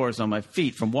open sores on my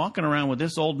feet from walking around with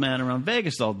this old man around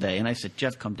Vegas all day." And I said,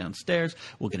 "Jeff, come downstairs.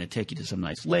 We're going to take you to some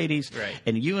nice ladies." Right.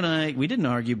 And you and I, we didn't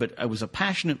argue, but it was a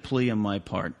passionate plea on my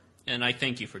part. And I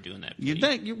thank you for doing that.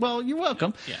 Well, you're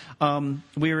welcome. Yeah.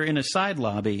 We were in a side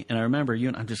lobby, and I remember you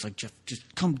and I'm just like, "Jeff, just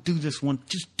come do this one.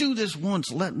 Just do this once.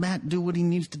 Let Matt do what he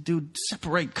needs to do.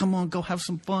 Separate. Come on, go have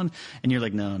some fun." And you're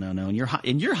like, no.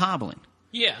 And you're hobbling.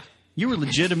 Yeah. You were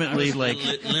legitimately like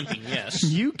limping, yes.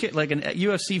 you like a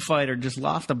UFC fighter just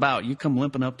lost a bout. You come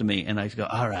limping up to me, and I go,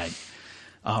 all right.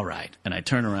 And I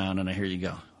turn around, and I hear you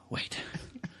go, "Wait,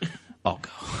 I'll go."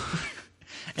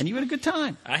 And you had a good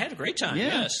time. I had a great time,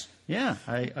 yes. Yeah.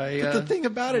 But the thing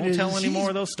about it won't is, tell any more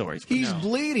of those stories. He's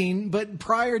bleeding, but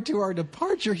prior to our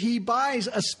departure, he buys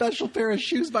a special pair of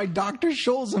shoes by Dr.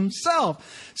 Scholl's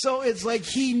himself. So it's like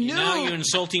he knew. Now you're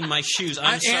insulting my shoes.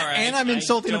 I'm sorry. And I'm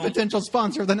insulting a potential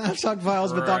sponsor of the Knapsack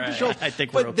Files with Dr. Scholl. I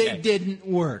think we're but okay. they didn't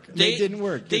work. They didn't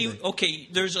work. Did they? Okay,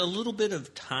 there's a little bit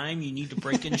of time you need to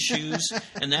break in shoes,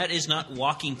 and that is not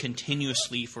walking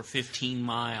continuously for 15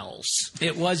 miles.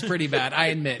 It was pretty bad, I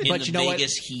admit. In But the you know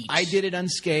Vegas what? heat. I did it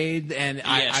unscathed, and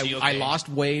Yes, I lost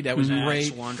weight. That was great.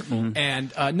 That's wonderful.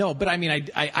 And no, but I mean,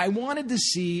 I wanted to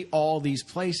see all these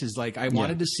places. Like I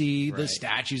wanted to see the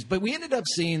statues, but we ended up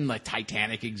seeing like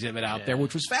Titanic exhibit out there,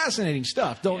 which was fascinating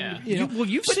stuff.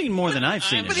 You've seen more than I've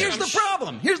seen. But here's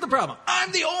the problem.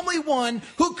 I'm the only one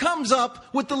who comes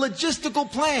up with the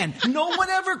logistical plan. No one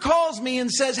ever calls me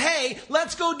and says, "Hey,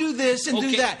 let's go do this and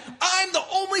do that." I'm the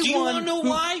only one. Do you want to know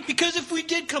why? Because if we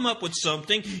did come up with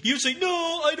something, you say,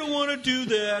 "No, I don't want to do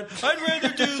that. I'd rather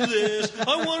do this.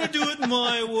 I want to do it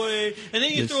my way." And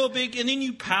then you throw a big, and then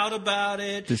you pout about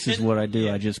it. This is what I do.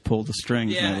 I just pull the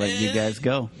strings and I let you guys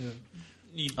go.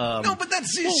 No, but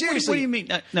that's seriously. What do you mean?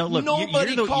 No, look.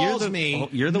 Nobody calls me.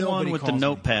 You're the one Nobody with the calls me.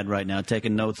 notepad right now,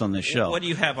 taking notes on this show. What do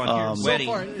you have on your wedding?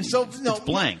 It's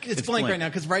blank. It's blank right now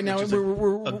because right now Which is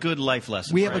we're a good life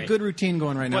lesson. we have a Right. good routine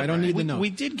going right now. I don't need the notes. We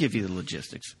did give you the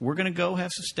logistics. We're going to go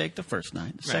have some steak the first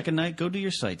night. The second night, go do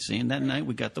your sightseeing. That night,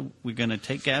 we're going to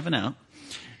take Gavin out,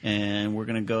 and we're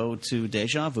going to go to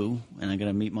Deja Vu, and I'm going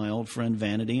to meet my old friend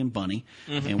Vanity and Bunny,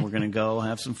 and we're going to go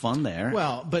have some fun there.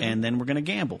 Well, but- and then we're going to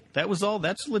gamble. That was all.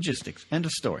 That's logistics. End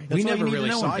of story. That's We all you never need to really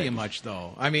know saw in you Vegas. much,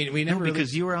 though. I mean, we No, never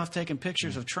because you were off taking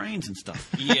pictures of trains and stuff.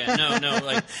 Yeah, no,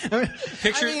 like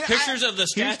pictures of the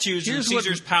statues in here's what-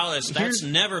 Caesar's Palace. That's here's-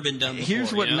 never been done before.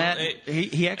 Here's what you know? Matt.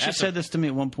 He actually that's said this to me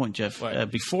at one point, Jeff,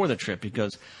 before the trip. He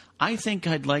goes, "I think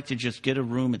I'd like to just get a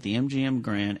room at the MGM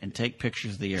Grand and take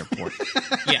pictures of the airport."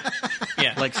 Yeah.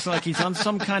 like he's on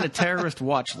some kind of terrorist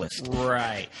watch list.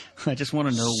 Right. I just want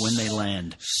to know when they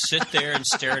land. Sit there and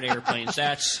stare at airplanes.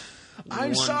 That's.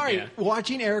 I'm sorry. Yeah.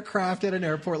 Watching aircraft at an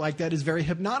airport like that is very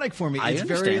hypnotic for me. I It's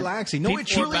very understand. relaxing. No, it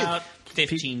For truly is. about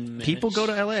 15 minutes. People go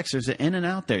to LAX. There's an in and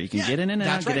out there. You can get in and out,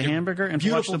 That's get a right. hamburger, and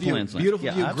Beautiful watch the view. planes land. Beautiful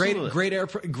Yeah, view.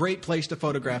 absolutely. Great place to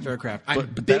photograph aircraft. I'm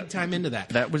But big time into that.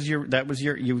 That was your.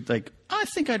 You like. I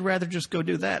think I'd rather just go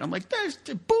do that. I'm like, there's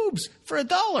the boobs for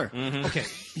 $1. Okay,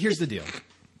 here's the deal.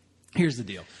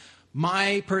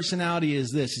 My personality is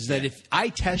this: is that if I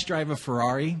test drive a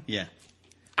Ferrari, Yeah.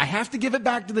 I have to give it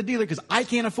back to the dealer because I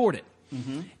can't afford it.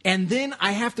 And then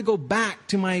I have to go back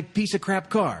to my piece of crap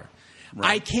car.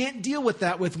 I can't deal with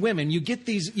that with women. You get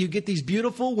these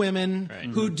beautiful women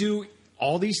who do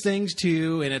all these things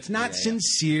too, and it's not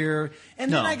sincere.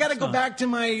 And then I got to go back to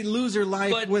my loser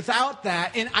life without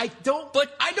that, and I don't put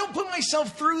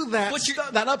myself through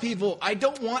that upheaval. I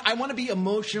want to be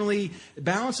emotionally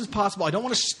balanced as possible. I don't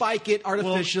want to spike it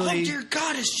artificially. Oh dear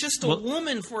God, it's just a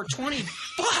woman for $20.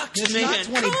 It's man. not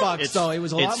 $20 though. It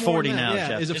was a lot more. It's 40 than that. now, Yeah,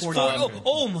 Jeff. Is it It's 40? 40.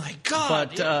 Oh my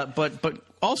God. But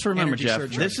also remember, Energy Jeff,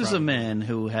 surcharge, this is a probably. man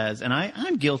who has, and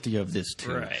I'm guilty of this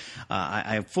too. Right.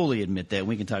 I fully admit that.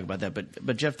 We can talk about that.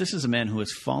 But Jeff, this is a man who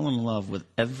has fallen in love with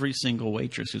every single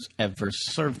waitress who's ever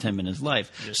served him in his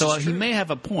life. This So is he true. may have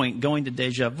a point going to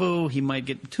Deja Vu. He might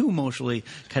get too emotionally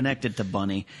connected to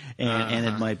Bunny, and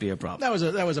it might be a problem.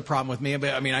 That was a problem with me.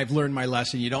 But I mean, I've learned my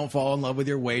lesson. You don't fall in love with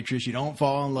your waitress. You don't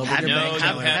fall in love with your No, bank you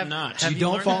teller. have not. You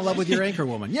don't learned fall that? in love with your anchor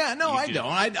woman. Yeah, no, I do.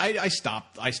 don't.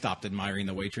 I stopped admiring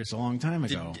the waitress a long time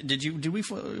ago. Did we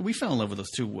fell in love with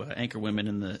those two anchor women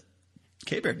in the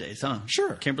K-Bear days, huh?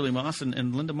 Sure. Kimberly Moss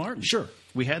and Linda Martin. Sure.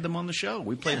 We had them on the show.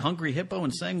 We played Hungry Hippo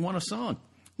and sang one a song.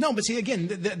 No, but see, again,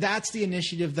 that's the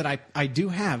initiative that I do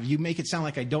have. You make it sound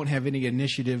like I don't have any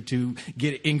initiative to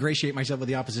ingratiate myself with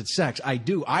the opposite sex. I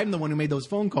do. I'm the one who made those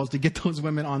phone calls to get those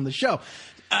women on the show.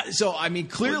 So, I mean,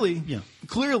 clearly,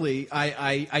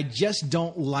 I just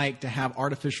don't like to have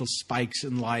artificial spikes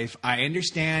in life. I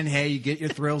understand, hey, you get your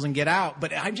thrills and get out,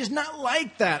 but I'm just not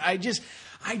like that.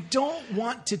 I don't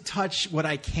want to touch what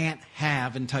I can't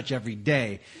have and touch every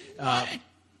day.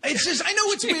 It's just, I know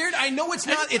it's weird. I know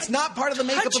it's not part of the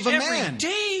makeup of a man. Every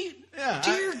day. Yeah,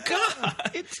 Dear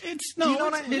God. It's no. You know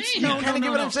what I mean? You kind of get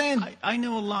what I'm saying? I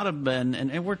know a lot of men,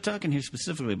 and we're talking here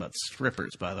specifically about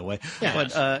strippers, by the way. Yeah.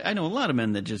 But I know a lot of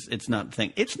men that just it's not the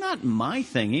thing. It's not my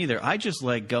thing either. I just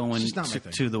like going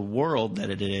to the world that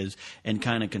it is and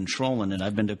kind of controlling it.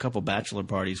 I've been to a couple bachelor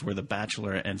parties where the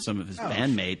bachelor and some of his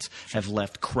bandmates have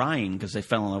left crying because they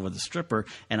fell in love with the stripper,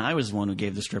 and I was the one who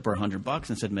gave the stripper $100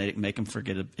 and said make him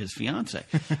forget his fiance.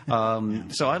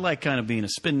 So I like kind of being a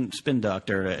spin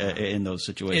doctor in those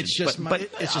situations. It's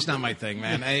just not my thing,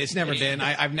 man. It's never been.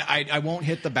 I won't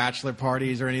hit the bachelor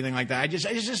parties or anything like that.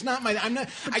 It's just not my.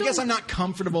 I guess I'm not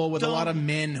comfortable with a lot of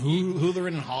men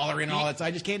hollering and hollering and all that. So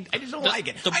I just can't. I just don't like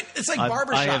it. It's like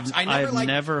barbershops. I've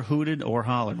never hooted or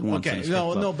hollered once. Okay,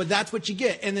 no, but that's what you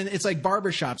get. And then it's like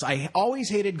barbershops. I always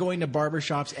hated going to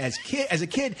barbershops as a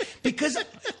kid because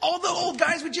all the old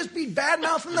guys would just be bad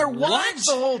mouthing their wives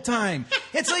the whole time.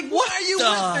 It's like, why are you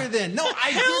with her then? No,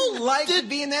 I didn't like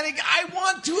being that. I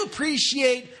want to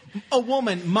appreciate a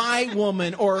woman, my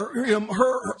woman, or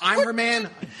her. I'm her man.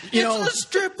 It's a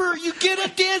stripper. You get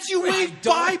a dance, you wave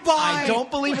bye-bye. I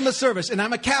don't believe in the service, and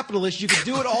I'm a capitalist. You can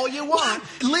do it all you want.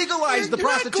 Legalize the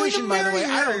prostitution, by the way.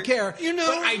 I don't care.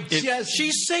 But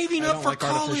she's saving up for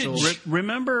college.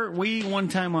 Remember, we one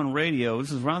time on radio,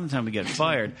 this is around the time we got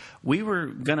fired, we were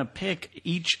going to pick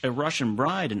each a Russian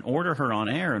bride and order her on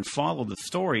air and follow the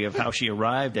story of how she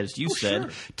arrived, as you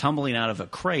said, tumbling out of a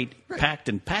crate, packed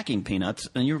in packing peanuts,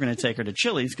 and you were going to take her to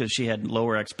Chili's because she had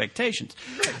lower expectations.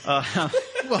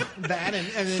 Well, that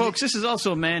and folks, this is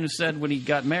also a man who said when he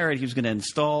got married he was going to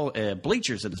install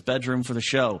bleachers in his bedroom for the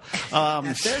show.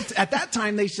 At that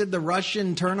time, they said the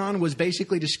Russian turn-on was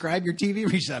basically describe your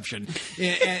TV reception,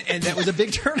 and that was a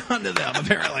big turn-on to them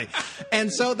apparently.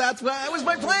 And so that was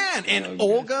my plan. And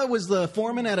Olga was the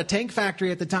foreman at a tank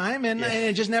factory at the time, and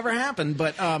it just never happened.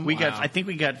 But I think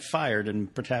we got fired,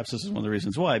 and perhaps this is one of the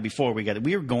reasons why. Before we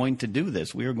were going to do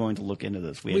this. We were going to look into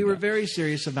this. We were very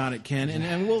serious about it, Ken,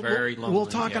 and we'll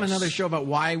talk on another show about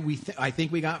why I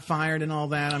think we got fired and all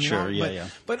that. I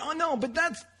mean, but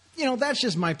that's that's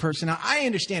just my personality. I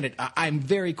understand it. I'm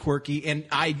very quirky, and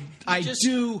I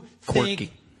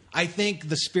think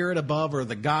the spirit above or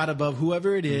the God above,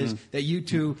 whoever it is, that you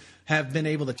two have been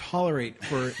able to tolerate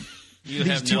for.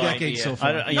 These 2 decades so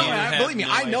far. Believe me,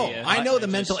 I know. I know the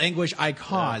mental anguish I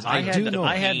cause. I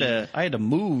had to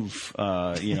move,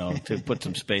 to put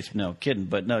some space. No kidding,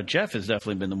 but no. Jeff has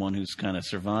definitely been the one who's kind of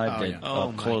survived it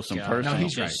up close and personal. No,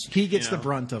 he's right. He gets the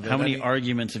brunt of it. How many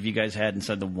arguments have you guys had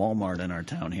inside the Walmart in our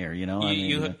town here?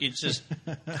 It's just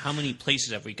how many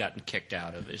places have we gotten kicked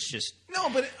out of? It's just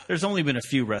there's only been a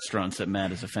few restaurants that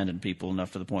Matt has offended people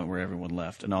enough to the point where everyone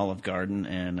left. An Olive Garden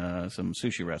and some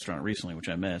sushi restaurant recently, which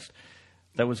I missed.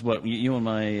 That was what you and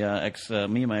my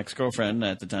me and my ex-girlfriend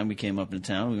at the time, we came up into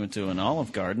town. We went to an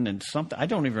Olive Garden and something. I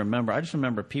don't even remember. I just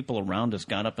remember people around us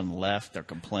got up and left or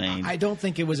complained. I don't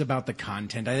think it was about the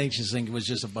content. I think it was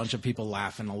just a bunch of people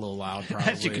laughing a little loud.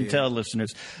 Probably. As you can tell,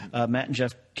 listeners, Matt and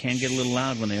Jeff can get a little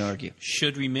loud when they argue.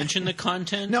 Should we mention the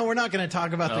content? No, we're not going to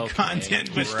talk about the Okay. content.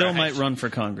 He But still might run for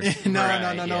Congress.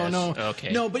 no.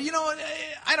 Okay. No, but you know what?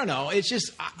 I don't know. It's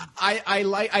just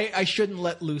I shouldn't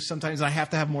let loose. Sometimes I have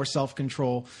to have more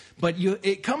self-control. But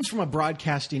it comes from a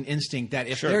broadcasting instinct that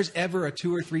if there's ever a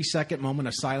 2 or 3 second moment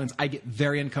of silence, I get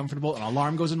very uncomfortable. An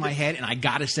alarm goes in my head, and I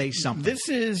got to say something. This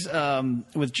is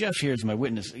with Jeff here as my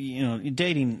witness. You know,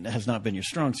 dating has not been your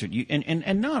strong suit,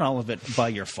 and not all of it by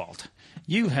your fault.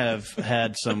 You have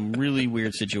had some really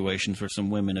weird situations where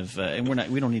some women have, and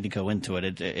we don't need to go into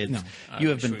it. You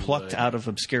have been plucked out of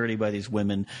obscurity by these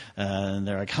women, and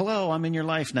they're like, "Hello, I'm in your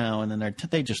life now," and then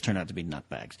they just turn out to be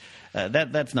nutbags.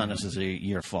 That's not necessarily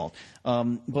your fault.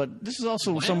 But this is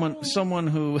also someone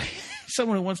who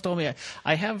once told me,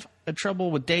 I have a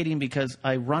trouble with dating because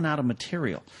I run out of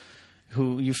material.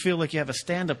 Who you feel like you have a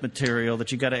stand-up material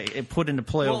that you got to put into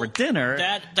play over dinner.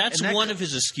 That's one of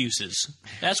his excuses.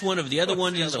 That's one of the other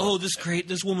one is, this is great.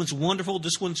 This woman's wonderful.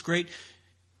 This one's great.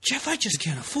 Jeff, I just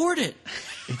can't afford it.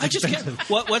 I just can't.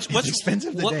 What's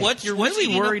expensive to date. You're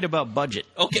really worried about budget.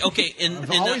 Okay.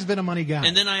 I've always been a money guy.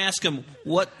 And then I ask him,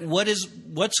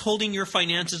 what's holding your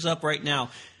finances up right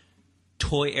now?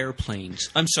 Toy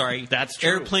airplanes. I'm sorry. That's true.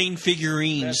 Airplane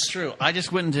figurines. That's true. I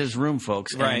just went into his room,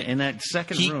 folks. Right. In that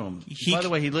second room. By the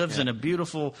way, he lives in a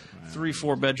beautiful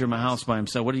 3-4 bedroom house by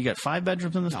himself. What do you got? 5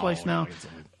 bedrooms in this place now?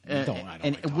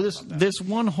 This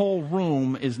one whole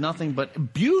room is nothing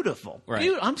but beautiful. Right.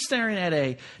 I'm staring at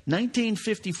a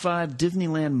 1955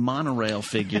 Disneyland monorail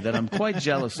figure that I'm quite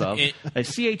jealous of. A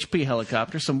CHP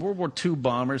helicopter, some World War II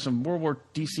bombers, some World War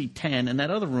DC-10, and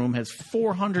that other room has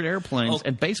 400 airplanes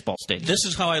and baseball stadiums. This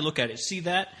is how I look at it. See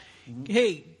that?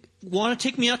 Hey, want to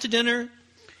take me out to dinner?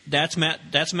 That's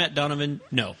Matt Donovan.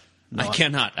 No. I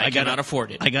cannot. I cannot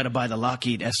afford it. I got to buy the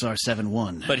Lockheed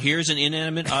SR-71. But here's an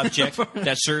inanimate object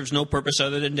that serves no purpose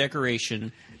other than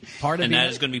decoration. That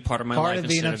is going to be part of my life. Part of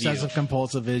being instead of you. obsessive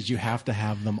compulsive is you have to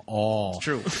have them all.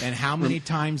 True. And how many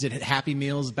times at Happy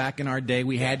Meals back in our day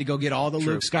we had to go get all the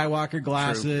Luke Skywalker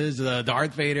glasses, the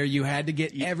Darth Vader. You had to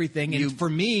get everything. And for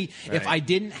me, if I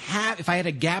had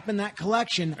a gap in that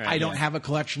collection, I don't have a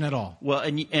collection at all. Well,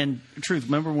 and truth,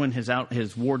 remember when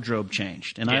his wardrobe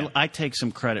changed? And I take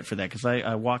some credit for that because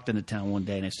I walked into town one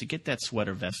day and I said, "Get that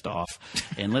sweater vest off,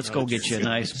 and let's go get you a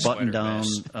nice button-down,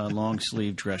 long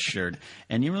sleeve dress shirt."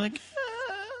 And you were like,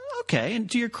 okay. And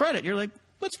to your credit, you're like,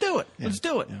 let's do it. Let's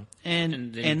do it. Yeah.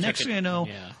 And next thing I know,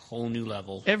 whole new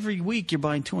level. Every week you're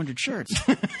buying 200 shirts.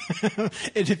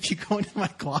 And if you go into my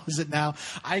closet now,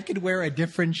 I could wear a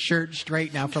different shirt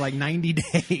straight now for like 90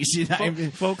 days. You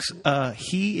know? Folks,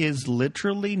 he is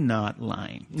literally not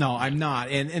lying. No, I'm not.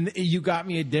 And you got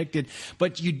me addicted.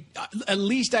 But at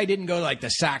least I didn't go to like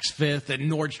the Saks Fifth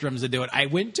and Nordstrom's to do it. I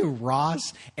went to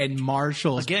Ross and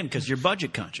Marshall's. Again, because you're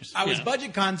budget conscious. I was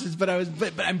budget conscious, but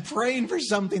I'm praying for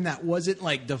something that wasn't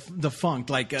like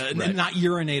defunct, like not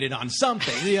urinated on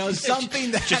something. You know,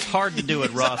 something that's just hard to do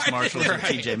at Ross, Marshalls, or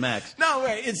TJ Maxx. No,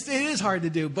 right. It is hard to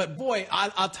do. But boy,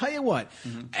 I'll tell you what.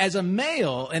 As a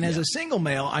male and as a single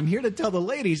male, I'm here to tell the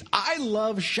ladies I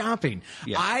love shopping.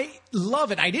 Yeah. I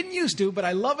love it. I didn't used to, but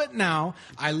I love it now.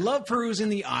 I love perusing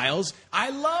the aisles. I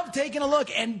love taking a look.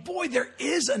 And boy, there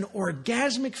is an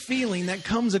orgasmic feeling that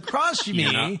comes across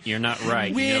me. You're not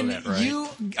right. When you know that, right? You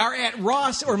are at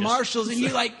Ross or Marshalls and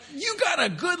you're like, you got a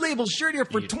good label shirt here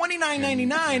for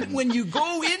 $29.99. When you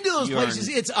go into those places,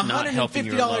 it's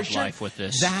 $150 shirt. With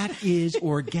this. That is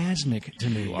orgasmic to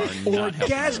me.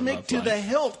 Orgasmic to the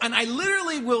hilt. And I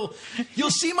literally you'll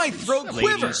see my throat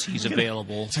quiver. Ladies, he's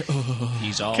available.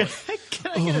 He's all. Can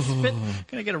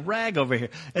I get a rag over here?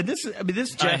 And this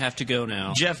Jeff, I have to go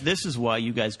now. Jeff, this is why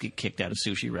you guys get kicked out of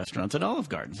sushi restaurants at Olive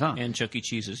Gardens, huh? And Chuck E.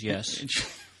 Cheese's, yes.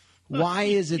 Why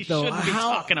is it though? Shouldn't be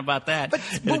talking about that.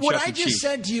 But what I just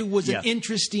said to you was an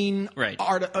interesting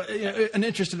an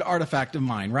interested artifact of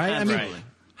mine, right? I mean,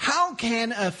 how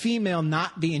can a female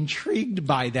not be intrigued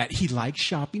by that? He likes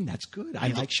shopping. That's good. I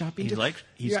like shopping.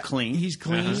 He's clean. He's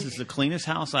clean. This is the cleanest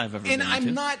house I've ever been to. And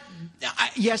I'm not.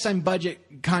 Yes, I'm budget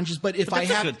conscious, but if I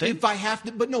have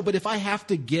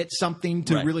to get something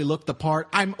to really look the part,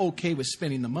 I'm okay with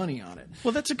spending the money on it.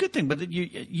 Well, that's a good thing. But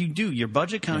you're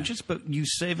budget conscious, but you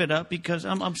save it up because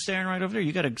I'm staring right over there.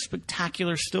 You got a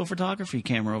spectacular still photography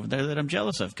camera over there that I'm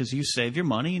jealous of because you save your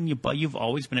money and you've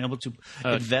always been able to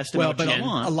invest in what you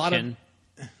want.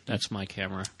 That's my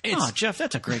camera. Jeff,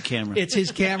 that's a great camera. It's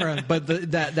his camera, but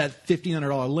that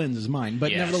 $1,500 lens is mine.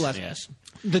 But nevertheless,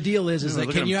 the deal is that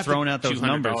can you have throwing out those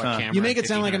numbers? Huh? You make it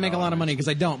sound like I make a lot of money because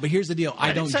I don't. But here's the deal: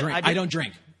 I don't drink. I don't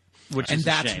drink. And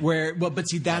that's where. Well, but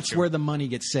see, that's where the money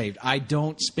gets saved. I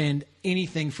don't spend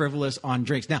anything frivolous on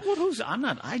drinks. Now, Well,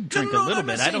 I drink a little I'm not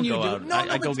bit. I saying don't you go do. out. No, I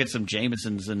but- go get some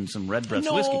Jamesons and some Redbreast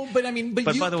No, whiskey. but I mean,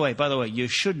 but you- by the way, you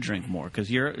should drink more because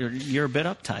you're a bit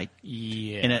uptight.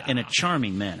 Yeah. In a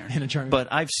charming manner. In a charming But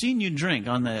I've seen you drink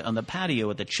on the patio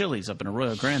at the Chili's up in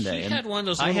Arroyo Grande. He and had one of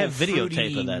those I little have videotape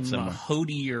fruity of that somewhere.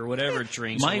 Mahody or whatever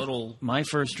drinks. a little My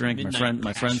first drink, my midnight friend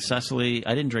passion. Cecily.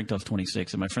 I didn't drink till I was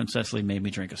 26, and my friend Cecily made me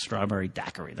drink a strawberry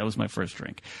daiquiri. That was my first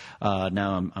drink.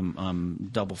 Now I'm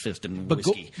double fisting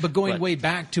whiskey. But going way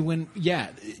back to when,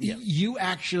 you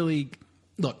actually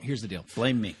look. Here's the deal.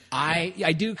 Blame me.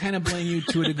 I do kind of blame you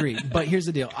to a degree, but here's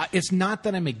the deal. It's not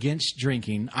that I'm against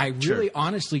drinking. I really,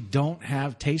 honestly, don't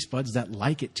have taste buds that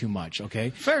like it too much. Okay,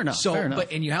 Fair enough, So, fair enough.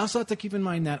 and you also have to keep in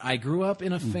mind that I grew up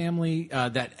in a family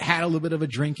that had a little bit of a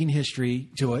drinking history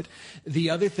to it. The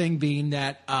other thing being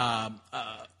that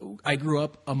I grew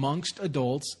up amongst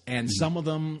adults, and some of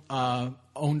them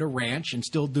owned a ranch and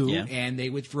still do, Yeah. and they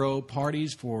would throw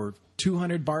parties for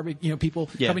 200 people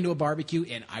Yeah. coming to a barbecue,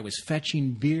 and I was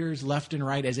fetching beers left and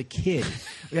right as a kid.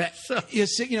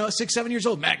 6, 7 years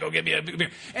old. Matt, go get me a beer,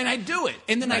 and I do it.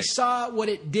 And then I saw what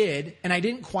it did, and I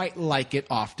didn't quite like it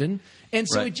often. And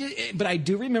so, but I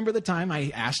do remember the time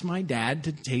I asked my dad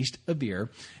to taste a beer,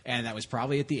 and that was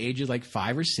probably at the age of like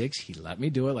 5 or 6. He let me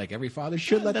do it, like every father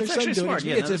should let their that's son actually do smart. it.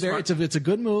 Yeah, that's smart. It's a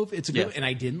good move. It's a good, Yeah. and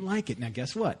I didn't like it. Now,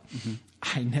 guess what?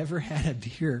 I never had a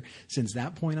beer since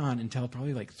that point on until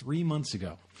probably like 3 months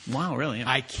ago. Wow, really?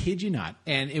 I kid you not.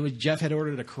 And it was Jeff had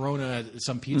ordered a Corona,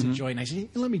 some pizza joint. And I said, hey,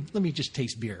 let me just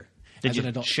taste beer. Did as you an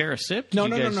adult. share a sip? No,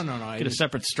 Did you no. guys I Get a didn't.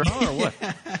 separate straw or what?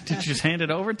 Did you just hand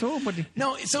it over to him?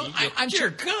 No, so I'm Dear sure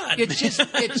God, it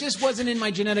just wasn't in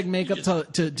my genetic makeup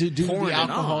to do pouring the it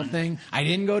alcohol on. thing. I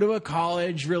didn't go to a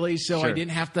college really, so I Sure.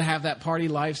 didn't have to have that party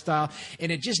lifestyle,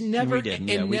 and it just never We didn't,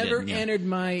 yeah, we didn't, yeah. entered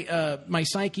my my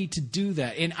psyche to do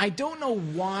that. And I don't know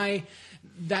why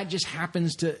that just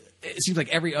happens to. It seems like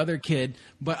every other kid,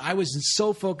 but I was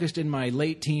so focused in my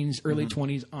late teens, early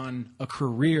 20s on a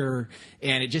career,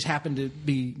 and it just happened to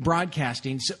be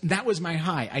broadcasting. So that was my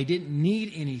high. I didn't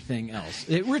need anything else.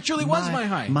 It truly was my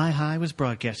high. My high was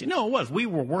broadcasting. No, it was. We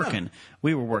were working.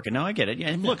 We were working. Now I get it. Yeah,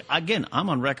 and look, again, I'm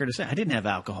on record to say I didn't have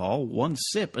alcohol, one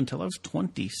sip until I was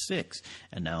 26,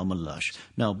 and now I'm a lush.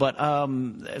 No, but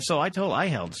so I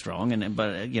held strong,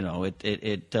 but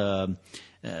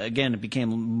again, it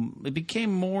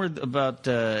became more about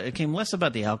it became less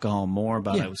about the alcohol, more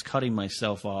about I was cutting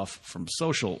myself off from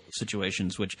social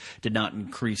situations, which did not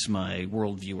increase my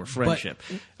worldview or friendship.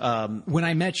 When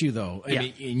I met you, though, I Yeah.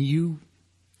 mean, and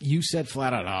you said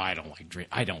flat out, "Oh, I don't like drink.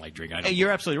 I don't like drink. I don't."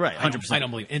 You're absolutely right, 100%. I don't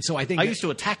believe. And so I think I used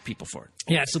to attack people for it.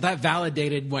 Yeah, so that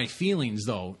validated my feelings,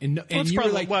 though. And That's you were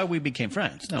probably like, why we became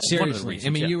friends. No, one of the seriously. reasons, I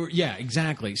mean, yeah. you were,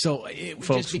 exactly. So it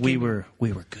Folks, just became,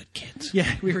 we were good kids.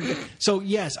 Yeah, we were good. So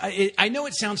yes, I know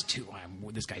it sounds too.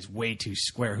 This guy's way too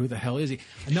square. Who the hell is he?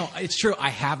 No, it's true. I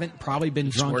haven't probably been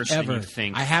drunk worse than ever. you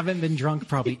think. I haven't been drunk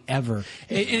probably ever,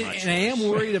 and I am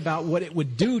worried about what it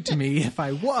would do to me if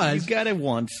I was. You got it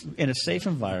once in a safe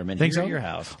environment Think here so? at your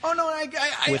house. Oh no, I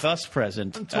With us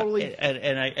present, I'm totally-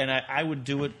 and I would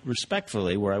do it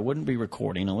respectfully, where I wouldn't be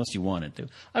recording unless you wanted to.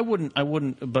 I wouldn't.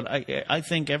 But I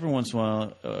think every once in a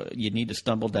while you need to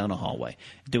stumble down a hallway.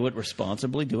 Do it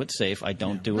responsibly. Do it safe. I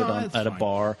don't do it that's at a fine.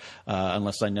 bar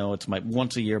unless I know it's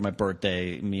once a year, my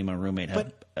birthday. Me and my roommate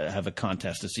have a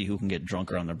contest to see who can get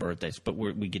drunker on their birthdays. But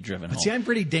we get driven home. See, I'm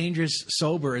pretty dangerous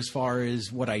sober as far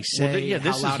as what I say. yeah,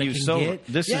 this how loud is you it can sober. get.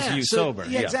 This is you sober,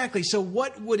 Yeah, yeah. exactly. So,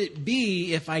 what would it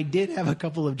be if I did have a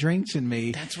couple of drinks in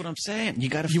me? That's what I'm saying. You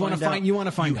got to. You wanna find- you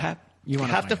wanna find You out. have. You You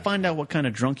wanna have find to out. find out what kind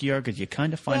of drunk you are, because you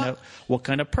kind of find out what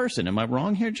kind of person. Am I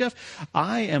wrong here, Jeff?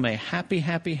 I am a happy.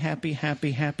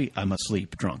 I'm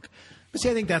asleep drunk. But see,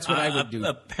 I think that's what I would do.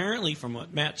 Apparently, from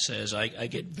what Matt says, I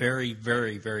get very,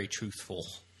 very, very truthful.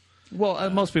 Well,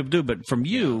 most people do, but from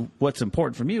you, what's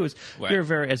important from you is Right. you're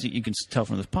very, as you can tell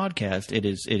from this podcast, it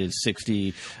is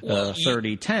 60, Well,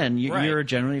 30, 10. right. You're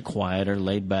generally a quieter,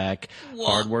 laid back, Well-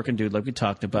 hard-working dude, like we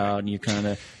talked about, and you kind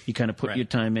of put Right. your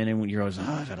time in, and when you're always,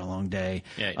 I've had a long day.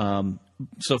 Yeah.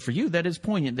 So for you, that is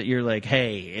poignant that you're like,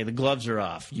 hey, the gloves are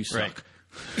off. You suck. Right.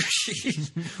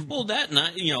 Well, that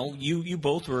not you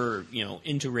both were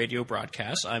into radio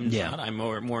broadcasts. I'm Yeah. not. I'm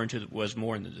more into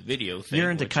the video thing.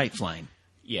 You're into which- kite flying.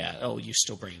 Yeah. Oh, you're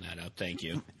still bringing that up. Thank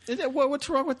you. What's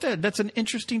wrong with that? That's an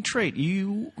interesting trait.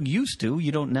 You used to.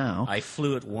 You don't now. I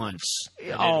flew it once.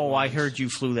 I heard you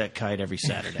flew that kite every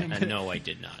Saturday. No, I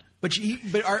did not.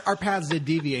 But our paths did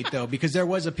deviate though, because there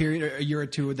was a period, a year or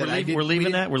two that we're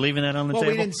leaving that on the table.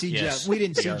 We didn't see Yes. Jeff. We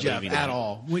didn't see We are Jeff leaving at that.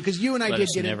 all because you and I Let did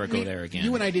us get never go there again.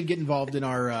 You and I did get involved in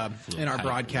our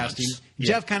broadcasting. once.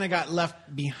 Jeff kind of got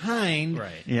left behind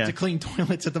Right. Yeah. to clean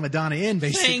toilets at the Madonna Inn.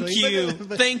 Basically, Thank you.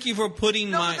 But Thank you for putting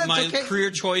No, my that's okay.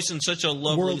 career choice in such a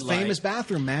lovely world famous light.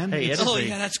 bathroom, man. Hey, It's- it is Oh, a-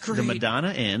 yeah, that's The great.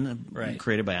 Madonna Inn, Right.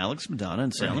 created by Alex Madonna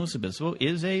in San Luis Obispo,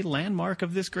 is a landmark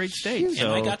of this great state. And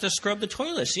So, I got to scrub the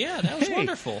toilets. Yeah, that was hey,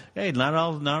 wonderful. Hey, not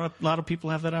a lot of people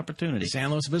have that opportunity.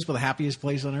 San Luis Obispo, the happiest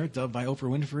place on earth, by Oprah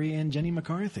Winfrey and Jenny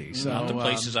McCarthy. So, Not the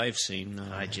places I've seen.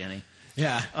 Hi, Jenny.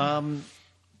 yeah.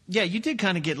 Yeah, you did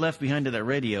kind of get left behind to that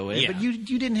radio, Yeah. but you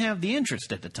didn't have the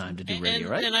interest at the time to do radio,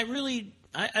 right? And I really,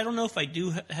 I don't know if I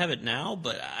do have it now,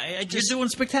 but I You're just, doing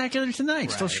spectacular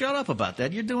tonight, so Right. shut up about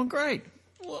that. You're doing great.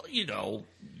 well, you know,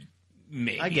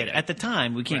 maybe. I get it. At the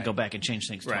time, we can't Right. go back and change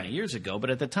things 20 Right. years ago, but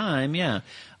at the time, yeah.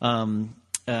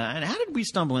 And how did we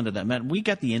stumble into that, Matt? We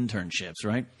got the internships,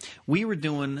 right? We were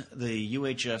doing the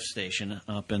UHF station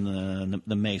up in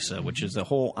the Mesa, which is a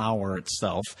whole hour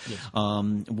itself.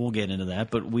 We'll get into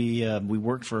that, but we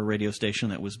worked for a radio station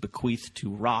that was bequeathed to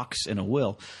Rocks in a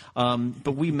will.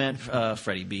 But we met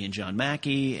Freddie B. and John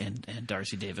Mackey and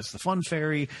Darcy Davis, the Fun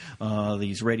Fairy,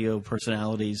 these radio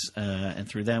personalities, and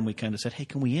through them we kind of said, hey,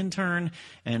 can we intern?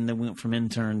 And then we went from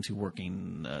intern to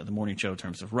working the morning show in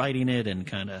terms of writing it and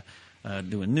kind of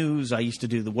doing news. I used to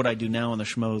do what I do now on the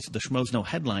Schmoes Know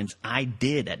Headlines. I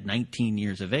did at 19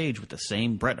 years of age with the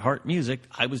same Bret Hart music.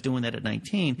 I was doing that at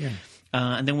 19. Yeah.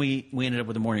 And then we ended up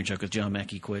with the morning show because John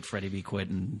Mackey quit, Freddie B quit,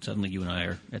 and suddenly you and I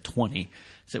are at 20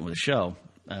 sitting with a show,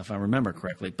 if I remember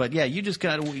correctly. But yeah, you just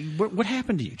got. What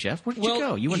happened to you, Jeff? Where did you Well,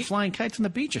 go? You went flying kites on the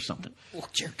beach or something? Oh,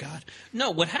 dear God.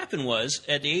 No, what happened was,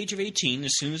 at the age of 18,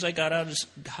 as soon as I got out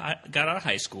of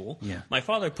high school, Yeah. my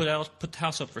father put the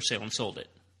house up for sale and sold it.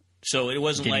 So it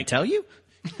wasn't Did he like tell you?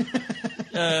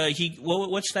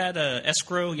 what's that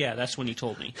escrow? Yeah, that's when he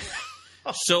told me.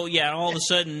 So yeah, all of a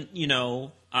sudden,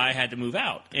 I had to move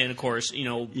out, and of course,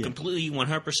 completely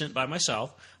 100% by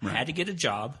myself. I had to get a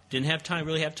job. Didn't have time.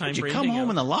 Really have time Did for you come anything home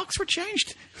and else. the locks were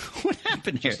changed? What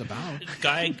happened here?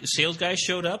 Sales guy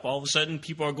showed up. All of a sudden,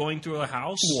 people are going through a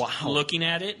house, Wow. looking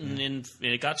at it, and then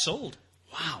it got sold.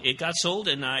 Wow. It got sold,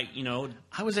 and I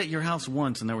was at your house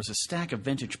once, and there was a stack of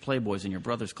vintage Playboys in your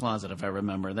brother's closet, if I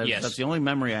remember. Yes. That's the only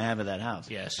memory I have of that house.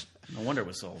 yes, No wonder it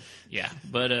was sold. yeah,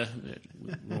 but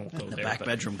we won't go The there. back but-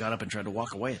 bedroom got up and tried to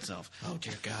walk away itself. Oh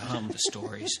dear God, the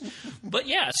stories. But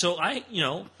yeah, so I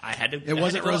had to. It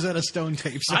wasn't go. Rosetta Stone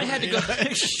tape. So I had to go.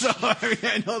 so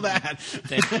I know that.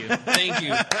 Thank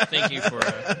you for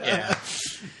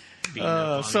being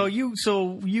up on So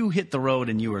me. you hit the road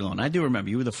and you were alone. I do remember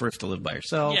you were the first to live by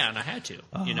yourself. Yeah, and I had to,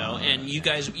 and you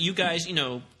guys,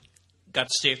 got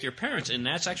to stay with your parents, and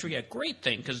that's actually a great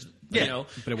thing because Yeah,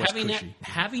 but it was having cushy.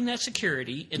 having that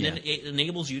security, and then it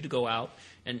enables you to go out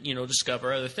and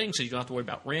discover other things. So you don't have to worry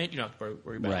about rent, you don't have to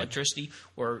worry about Right. electricity,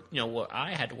 or what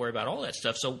I had to worry about all that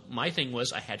stuff. So my thing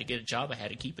was I had to get a job, I had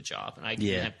to keep a job, and I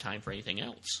didn't have time for anything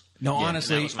else. No, Yeah,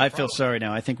 honestly, that was my I feel sorry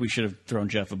now. I think we should have thrown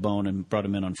Jeff a bone and brought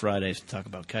him in on Fridays to talk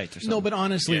about kites or something. no, but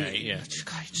honestly, Yeah.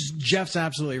 Jeff's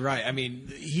absolutely right. I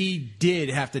mean, he did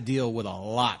have to deal with a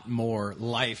lot more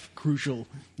life crucial,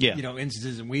 Yeah.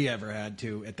 instances than we ever had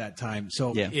to at that time.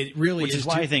 So Yeah. it really Which is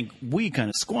why too- I think we kind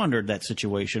of squandered that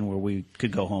situation where we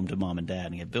could go home to mom and dad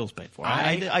and get bills paid for.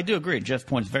 I do agree. Jeff's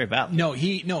point is very valid.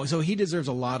 So he deserves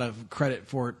a lot of credit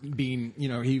for being,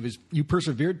 you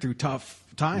persevered through tough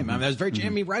time. I mean, that was very, I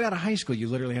mean, right out of high school, you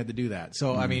literally had to do that.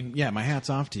 So, I mean, yeah, my hat's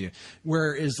off to you.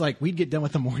 Whereas, like, we'd get done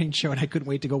with the morning show and I couldn't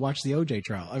wait to go watch the OJ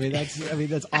trial. I mean,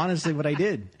 that's honestly what I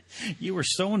did. You were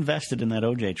so invested in that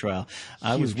OJ trial.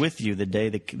 I was with you the day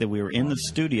that we were in the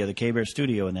studio, the K-Bear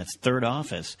studio, in that third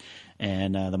office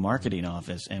and the marketing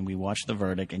office, and we watched the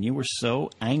verdict, and you were so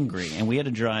angry. And we had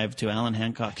to drive to Allen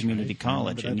Hancock Community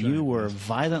College, and you were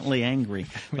violently angry,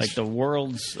 like the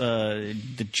world's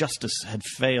the justice had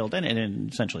failed,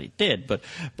 and essentially it did. But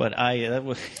that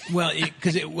was Well,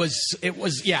 because it was,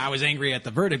 I was angry at the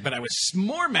verdict, but I was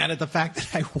more mad at the fact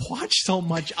that I watched so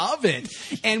much of it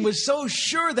and was so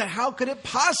sure that how could it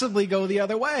possibly go the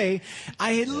other way?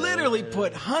 I had literally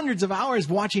put hundreds of hours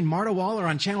watching Marta Waller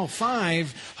on Channel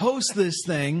 5 host this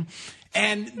thing,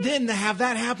 and then to have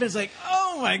that happen is like,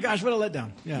 oh my gosh, what a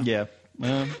letdown. yeah.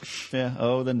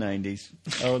 Oh, the 90s.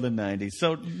 Oh, the 90s.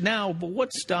 So now, but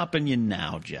what's stopping you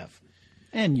now, Jeff?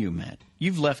 And you, Matt.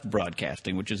 You've left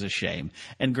broadcasting, which is a shame.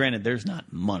 And granted, there's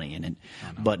not money in it.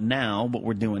 But now, what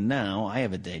we're doing now, I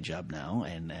have a day job now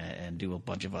and do a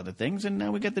bunch of other things. And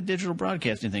now we got the digital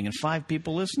broadcasting thing. And 5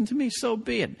 people listen to me, so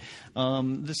be it.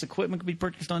 This equipment can be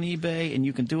purchased on eBay, and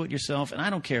you can do it yourself. And I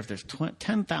don't care if there's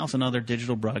 10,000 other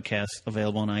digital broadcasts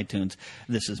available on iTunes.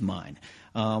 This is mine.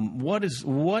 What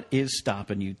is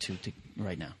stopping you two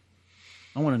right now?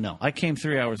 I want to know. I came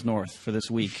 3 hours north for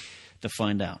this week to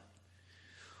find out.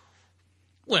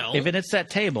 Well, if it's that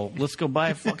table, let's go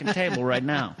buy a fucking table right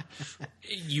now.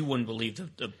 You wouldn't believe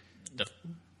the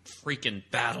freaking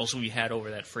battles we had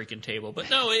over that freaking table. But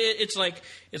no, it's like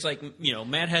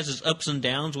Matt has his ups and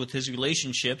downs with his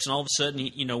relationships, and all of a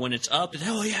sudden, when it's up, it's,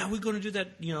 oh yeah, we're going to do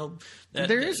that.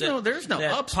 There's no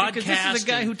ups because this is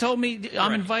the guy who told me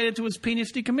I'm invited to his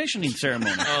penis decommissioning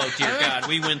ceremony. Oh dear God,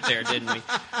 we went there, didn't we?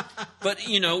 But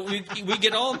we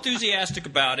get all enthusiastic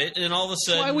about it, and all of a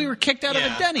sudden, that's why we were kicked out of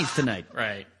a Denny's tonight.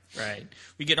 Right.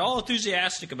 We get all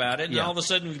enthusiastic about it, and all of a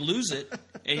sudden we lose it.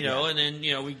 And then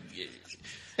we.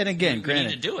 And again, we granted,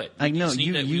 need to do it. I know we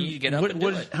need to get up and do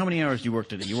it. How many hours did you work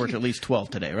today? You worked at least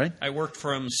 12 today, right? I worked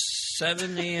from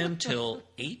 7 a.m. till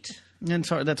 8. And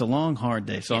sorry, that's a long, hard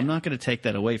day, so I'm not going to take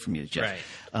that away from you, Jeff. Right.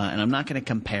 And I'm not going to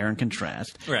compare and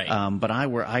contrast. Right. But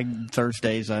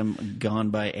Thursdays I'm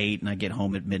gone by 8, and I get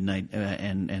home at midnight,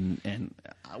 and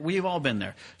we've all been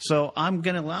there. So I'm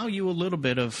going to allow you a little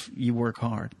bit of you work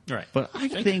hard. Right. But I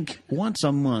think once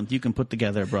a month you can put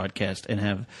together a broadcast and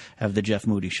have the Jeff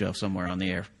Moody Show somewhere on the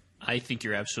air. I think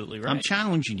you're absolutely right. I'm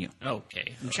challenging you.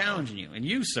 Okay. I'm challenging you. And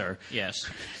you, sir. Yes.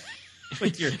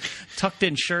 With your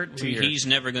tucked-in shirt to your he's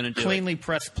never going to do cleanly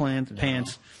pressed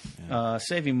pants,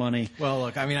 saving money. Well,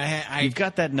 look, I mean, you've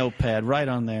got that notepad right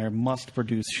on there. Must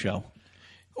produce show.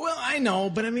 Well, I know,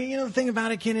 but I mean, the thing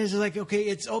about it, Ken, is like, okay,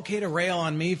 it's okay to rail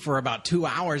on me for about 2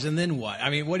 hours, and then what? I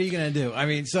mean, what are you going to do? I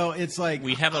mean, so it's like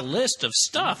we have a list of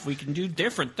stuff. We can do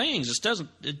different things.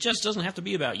 It just doesn't have to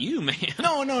be about you, man.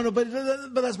 No, but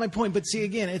that's my point. But see,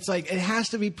 again, it's like it has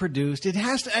to be produced. It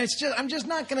has to. I'm just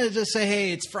not going to just say,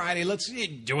 hey, it's Friday. Let's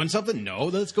doing something. No,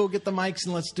 let's go get the mics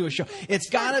and let's do a show. It's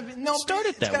got to start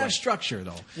it that way. It's got a structure,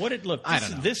 though. I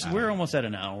don't know. We're almost at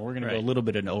an hour. We're going to go a little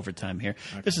bit in overtime here.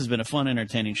 Okay. This has been a fun,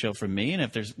 entertaining show for me, and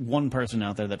if there's one person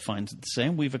out there that finds it the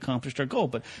same, we've accomplished our goal.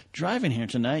 But driving here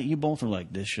tonight, you both are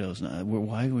like, this show's not,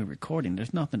 why are we recording?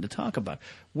 There's nothing to talk about.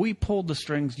 We pulled the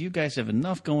strings. You guys have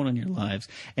enough going on in your lives.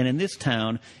 And in this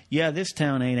town, this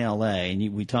town ain't L.A.,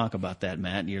 and we talk about that,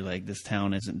 Matt, and you're like, this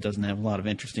town doesn't have a lot of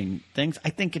interesting things. I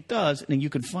think it does, and you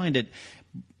can find it.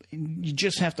 You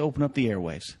just have to open up the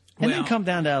airwaves. And then come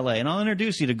down to L.A., and I'll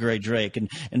introduce you to Gray Drake and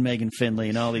Megan Finley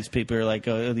and all these people who are like,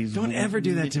 these. Don't ever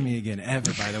do that to me again,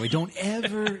 ever, by the way. Don't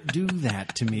ever do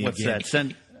that to me What's again.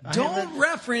 That? Don't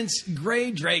reference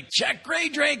Gray Drake. Check Gray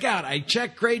Drake out. I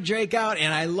checked Gray Drake out,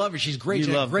 and I love her. She's great.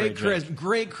 Great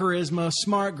charisma,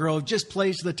 smart girl, just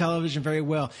plays to the television very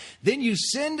well. Then you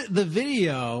send the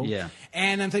video,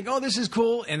 and I'm thinking, oh, this is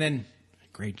cool, and then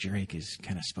Gray Drake is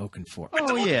kind of spoken for. Oh,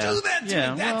 don't do that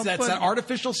to me. That's that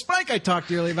artificial spike I talked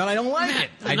earlier about. I don't like it.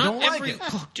 I don't like it.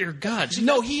 Oh, dear God.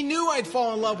 No, he knew I'd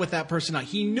fall in love with that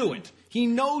personality. He knew it. He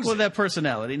knows. Well, that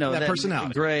personality. No, that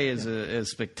personality. Gray is a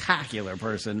spectacular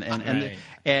person, and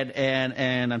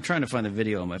I'm trying to find the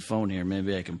video on my phone here.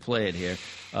 Maybe I can play it here.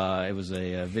 It was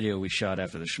a video we shot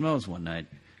after the Schmoes one night.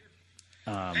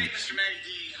 Hey, Mr. Matty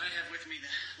D, I have with me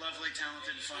the lovely,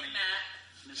 talented, funny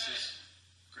Mrs.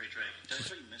 Gray Drake. Did I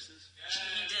tell you Mrs.?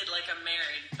 You did, like I'm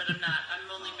married, but I'm not. I'm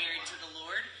only married to the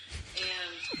Lord.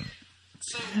 And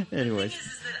so, anyways,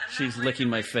 she's licking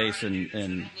my face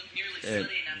and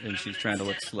she's trying to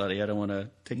look slutty. I don't want to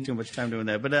take too much time doing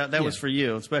that, but that was for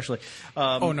you, especially.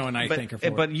 And I thank her for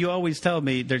it. But you always tell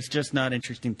me there's just not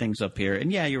interesting things up here,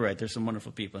 and you're right. There's some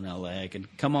wonderful people in L.A. I can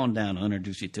come on down. I'll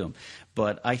introduce you to them,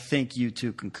 but I think you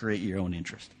two can create your own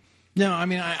interest. No, I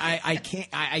mean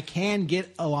I can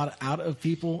get a lot out of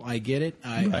people. I get it.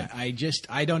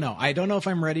 I don't know. I don't know if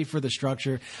I'm ready for the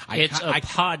structure. It's a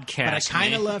podcast.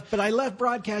 But I left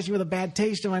broadcasting with a bad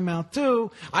taste in my mouth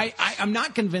too. I'm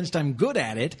not convinced I'm good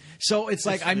at it. So it's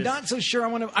like I'm not so sure I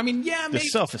want to. I mean, the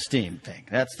self-esteem thing.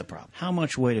 That's the problem. How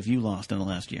much weight have you lost in the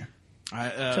last year?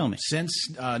 Tell me. Since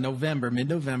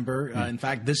mid-November. In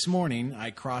fact, this morning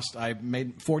I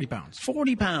made 40 pounds.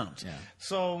 40 pounds. Yeah.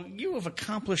 So you have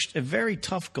accomplished a very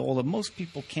tough goal that most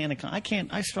people can't accomplish.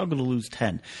 I struggle to lose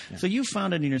 10. Yeah. So you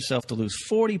found it in yourself to lose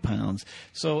 40 pounds.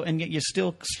 So, and yet you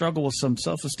still struggle with some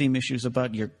self-esteem issues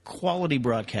about your quality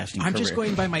broadcasting career. I'm just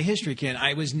going by my history, Ken.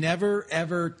 I was never,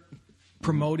 ever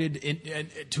promoted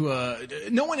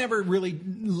no one ever really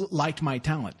liked my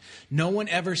talent. No one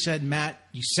ever said, Matt,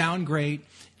 you sound great.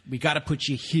 We got to put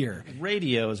you here.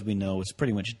 Radio, as we know, is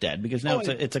pretty much dead because now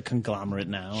it's a conglomerate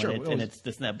now, Sure, and it's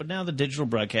this and that. But now the digital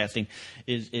broadcasting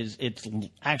it's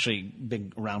actually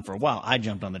been around for a while. I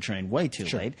jumped on the train way too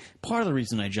late. Part of the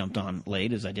reason I jumped on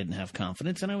late is I didn't have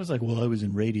confidence, and I was like, well, I was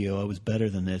in radio, I was better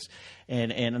than this,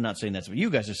 and I'm not saying that's what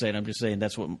you guys are saying. I'm just saying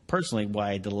that's what personally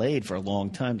why I delayed for a long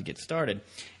time to get started,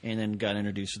 and then got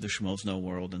introduced to the Schmoes Know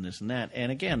world and this and that.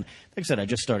 And again, like I said, I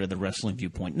just started the Wrestling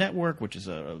Viewpoint Network, which is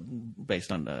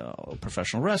based on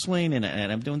professional wrestling, and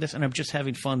I'm doing this, and I'm just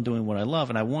having fun doing what I love,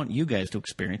 and I want you guys to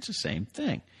experience the same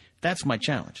thing. That's my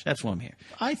challenge. That's why I'm here.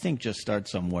 I think just start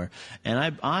somewhere,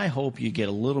 and I hope you get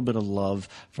a little bit of love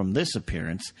from this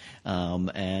appearance,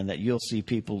 and that you'll see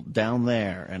people down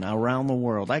there and around the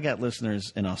world. I got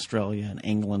listeners in Australia and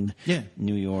England,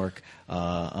 New York,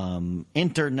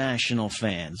 international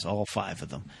fans, all 5 of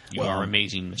them. You are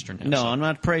amazing, Mr. Nelson. No, I'm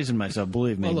not praising myself.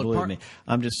 Believe me, believe me.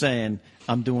 I'm just saying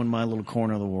I'm doing my little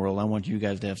corner of the world. I want you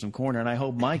guys to have some corner, and I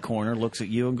hope my corner looks at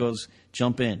you and goes,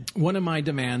 jump in. One of my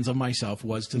demands of myself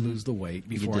was to lose the weight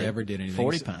before I ever did anything.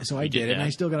 40 pounds. So I did it, and I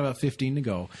still got about 15 to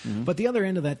go. But the other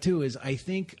end of that, too, is I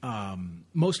think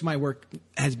most of my work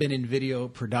has been in video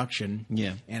production.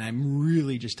 Yeah. And I'm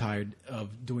really just tired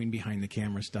of doing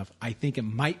behind-the-camera stuff. I think it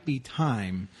might be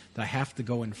time that I have to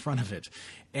go in front of it.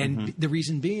 And the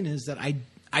reason being is that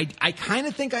I kind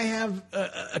of think I have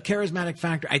a charismatic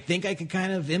factor. I think I could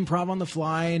kind of improv on the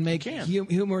fly and make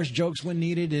humorous jokes when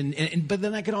needed, but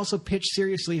then I could also pitch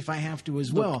seriously if I have to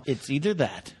as well. It's either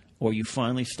that or you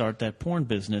finally start that porn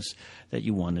business that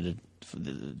you wanted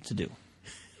to do.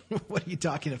 What are you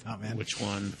talking about, man? Which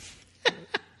one?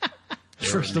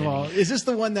 First of all, is this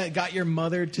the one that got your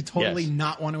mother to totally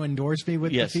not want to endorse me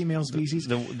with the female species?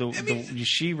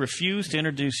 She refused to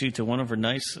introduce you to one of her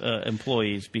nice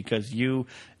employees because you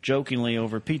jokingly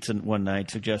over pizza one night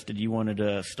suggested you wanted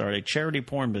to start a charity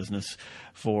porn business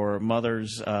for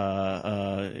mothers of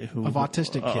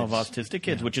autistic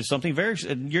kids, which is something very.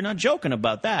 You're not joking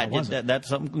about that. That's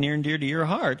something near and dear to your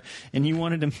heart, and you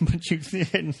wanted to, but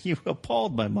you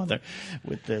appalled my mother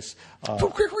with this.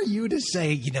 But where were you to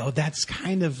say, that's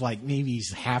kind of like maybe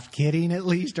he's half kidding at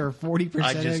least, or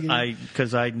 40%?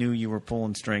 Because I knew you were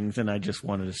pulling strings, and I just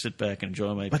wanted to sit back and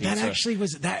enjoy my pizza.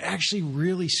 But that actually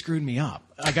really screwed me up.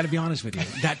 I got to be honest with you.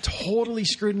 That totally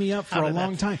screwed me up for a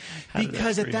long time.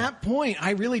 Because at that point,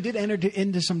 I really did enter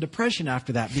into some depression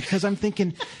after that. Because I'm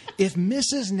thinking, if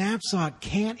Mrs. Knapsack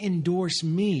can't endorse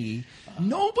me,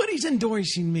 nobody's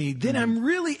endorsing me. Then I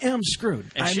really am screwed.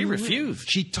 And she refused.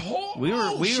 She told. We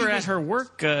were at her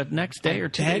work next day or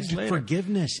 2 days later.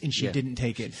 Forgiveness, and she didn't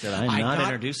take it. She said, I'm not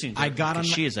introducing her.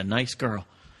 She is a nice girl.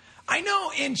 I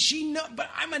know, and but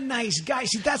I'm a nice guy.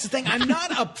 See, that's the thing. I'm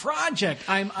not a project.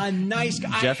 I'm a nice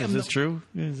guy. Jeff, is this true?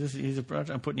 He's a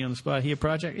project? I'm putting you on the spot. He a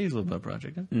project? He's a little bit of a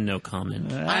project. Huh? No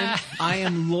comment. I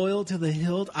am loyal to the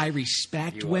hilt. I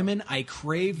respect women. I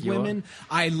crave women.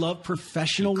 I love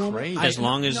professional women. As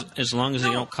long as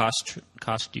they don't cost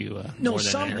you more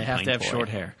than they have to have short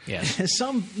hair. Yes.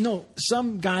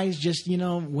 Some guys just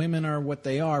women are what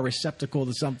they are, receptacle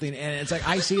to something, and it's like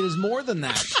I see it as more than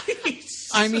that.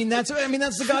 I mean, that's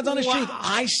the God's honest truth.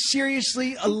 I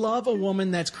seriously love a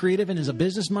woman that's creative and is a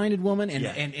business-minded woman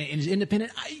and is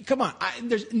independent. Come on,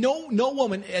 there's no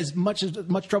woman as much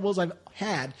trouble as I've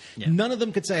had. Yeah. None of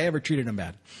them could say I ever treated them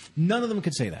bad. None of them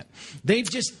could say that. They've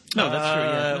just no. That's true.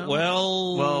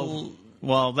 Yeah.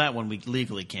 Well, that one we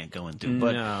legally can't go into.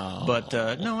 But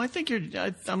no, I think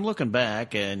I'm looking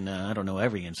back, and I don't know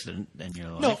every incident in your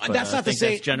life. No, that's not to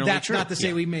say that's not to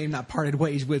say we may have not parted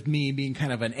ways with me being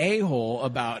kind of an a-hole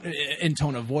about in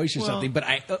tone of voice or something. But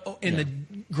in the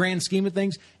grand scheme of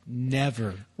things,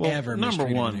 never ever. Number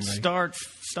one,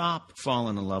 stop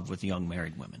falling in love with young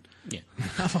married women. Yeah.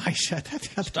 I said that.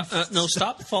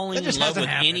 Stop falling in love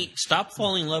with Stop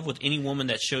falling in love with any woman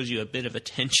that shows you a bit of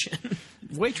attention.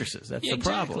 Waitresses. That's the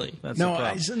problem. That's no, the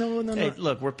problem. No. Hey,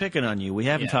 look, we're picking on you. We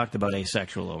haven't talked about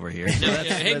asexual over here.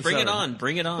 Bring it on.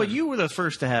 Bring it on. But you were the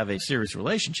first to have a serious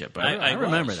relationship. I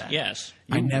remember that. Yes.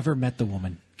 I never met the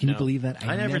woman. Can you believe that?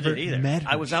 I never did either. Met her.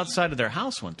 I was outside of their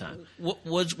house one time.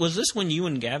 Was this when you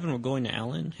and Gavin were going to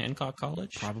Allen Hancock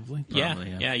College? Probably.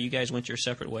 Yeah. You guys went your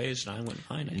separate ways, and I went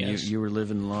mine. I guess you were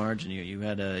living large, and you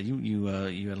had a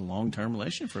long-term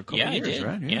relationship for a couple of years, did.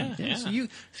 right? Yeah. So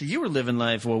you were living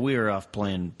life while we were off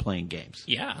playing games.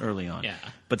 Yeah. Early on. Yeah.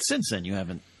 But since then, you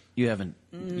haven't.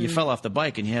 You fell off the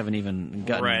bike and you haven't even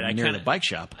gotten near the bike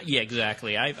shop. Yeah,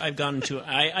 exactly. I've gone into.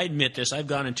 I admit this. I've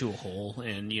gone into a hole,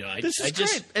 and this is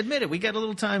great. Admit it. We got a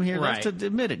little time here left to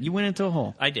admit it. You went into a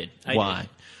hole. I did. Why? Did.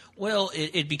 Well,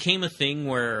 it became a thing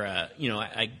where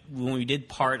when we did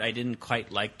part, I didn't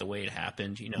quite like the way it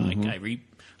happened.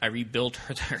 I rebuilt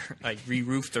I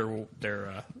re-roofed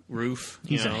their roof.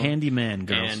 He's a handyman,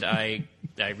 girls. And I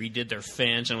redid their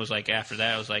fence, and was like, after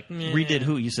that, I was like, meh. Redid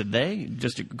who? You said they?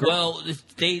 Just a girl? Well,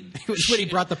 they. It was when he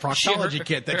brought the proctology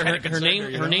kit. That kind of her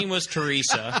name was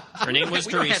Teresa. Her name was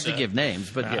we Teresa. don't have to give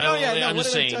names, but yeah. Oh, yeah, no, I'm what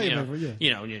just did I saying. tell you about her?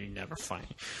 Yeah. You never find.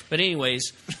 But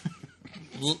anyways,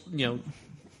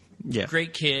 Yeah.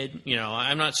 great kid.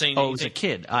 I'm not saying. Oh, it was a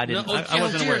kid. I didn't. No, I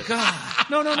wasn't dear aware. God.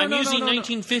 No. I'm using no.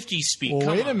 1950s speak. Well,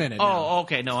 Come wait a on. minute. now. Oh,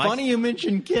 okay. No, Funny you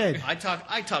mentioned kid. I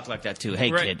talk like that too.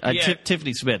 Hey, Right, kid. yeah.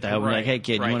 Tiffany Smith. I was like, hey,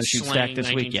 kid, you want to shoot Slang, stack this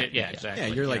week? 1950 Yeah, exactly.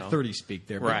 Yeah, you're like 30 speak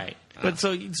there. But Right. But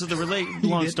so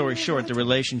long story short, the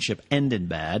relationship ended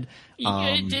bad.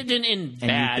 It didn't end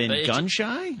bad. And you've but been gun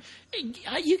shy?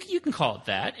 You can call it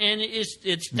that, and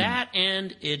it's that,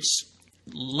 and it's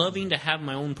loving to have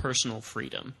my own personal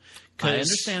freedom. I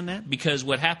understand that. Because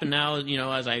what happened now,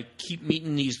 as I keep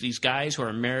meeting these guys who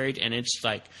are married, and it's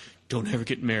like, don't ever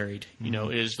get married.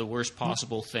 Is the worst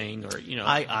possible thing, or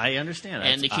I understand.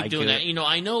 and they keep doing that.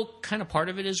 I know kind of part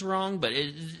of it is wrong, but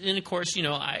and of course,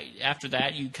 after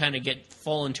that you kind of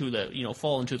fall into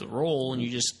the role, and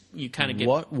you kind of get.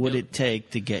 What would it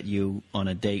take to get you on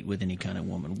a date with any kind of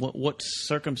woman? What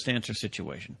circumstance or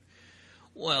situation?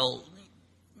 Well,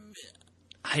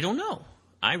 I don't know.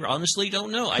 I honestly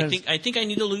don't know. I think I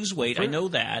need to lose weight. I know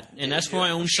that, and that's for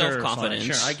my own Sure, self-confidence.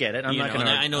 fine. Sure, I get it. I'm not know, gonna and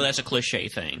argue. I know that's a cliche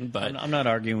thing, but I'm not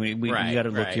arguing. You got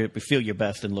to feel your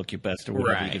best and look your best, or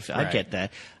whatever you can feel. I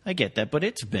get that. But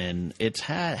it's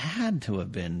had to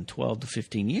have been 12 to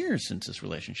 15 years since this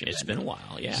relationship. it's ended. been a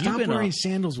while. Yeah. Stop been wearing on-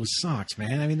 sandals with socks,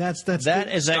 man. I mean, that's That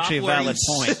is Stop actually a valid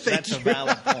wearing- point. That's a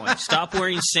valid point. Stop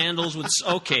wearing sandals with.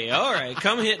 Okay, all right,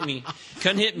 come hit me,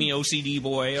 OCD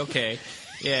boy. Okay,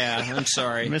 yeah, I'm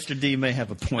sorry. Mr. D may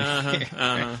have a point.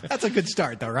 That's a good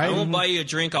start, though, right? I won't buy you a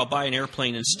drink. I'll buy an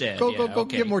airplane instead. Go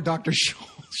okay. get more Dr. Scholl's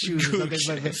shoes. or something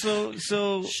like that.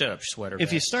 So Shut up, sweater.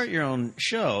 if you vest. start your own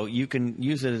show, you can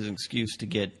use it as an excuse to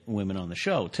get women on the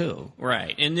show too.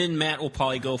 Right, and then Matt will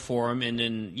probably go for him, and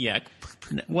then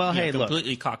Well, hey, look,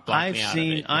 completely cock-block me out of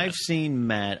it. I've seen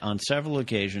Matt on several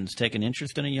occasions take an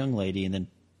interest in a young lady and then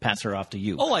pass her off to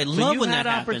you. Oh, I So love you when had that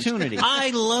happens. opportunity.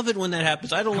 I love it when that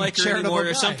happens. I don't like her charitable anymore. guy.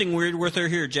 There's something weird with her.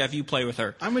 Here, Jeff, you play with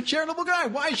her. I'm a charitable guy.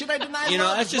 Why should I deny You know,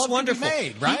 love? that's just Love to be wonderful.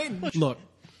 made, right? Look,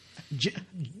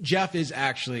 Jeff is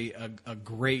actually a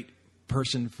great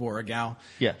person for a gal.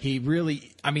 Yeah. He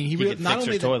really, I mean, he really, can not fix her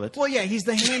only toilets. well, yeah, he's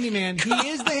the handyman. He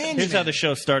is the handyman. Here's how the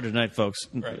show started tonight, folks.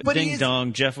 But he Ding is-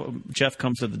 dong. Jeff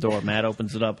comes to the door. Matt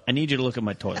opens it up. I need you to look at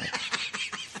my toilet.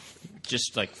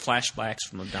 Just like flashbacks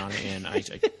from Madonna and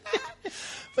Isaac.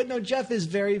 But no, Jeff is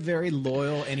very, very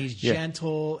loyal, and he's Yeah.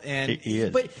 gentle, and He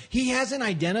is. But he hasn't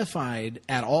identified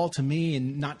at all to me,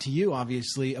 and not to you,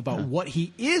 obviously, about what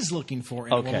he is looking for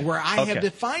in a Okay. woman. Where I Okay. have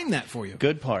defined that for you.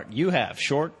 Good part. You have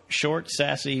short,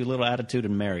 sassy, little attitude,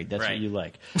 and married. That's Right. what you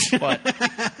like.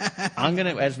 But I'm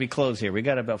gonna, as we close here, we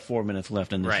got about 4 minutes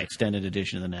left in this Right. extended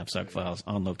edition of the Knapsack Files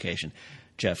on location.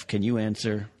 Jeff, can you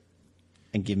answer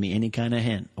and give me any kind of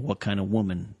hint of what kind of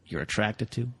woman you're attracted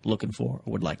to, looking for,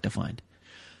 or would like to find?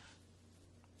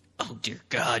 Oh dear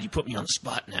God, you put me on the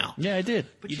spot now. Yeah, I did.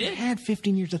 But You you did? had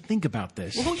 15 years to think about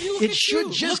this. Well, you look it at should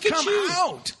you. just Look at come you.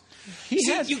 out. He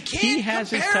See, has, you can't he has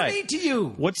his compare type. me to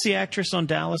you. What's the actress on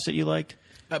Dallas that you liked?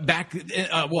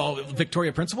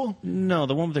 Victoria Principal? No,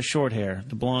 the one with the short hair,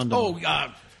 the blonde. Oh,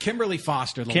 Kimberly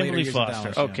Foster. The Kimberly later years of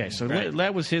Foster. Dallas, Okay, yeah. so Right.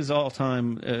 that was his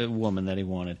all-time woman that he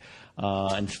wanted,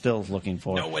 and still looking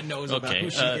for. No one knows about Okay, who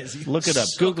she is. Look it up.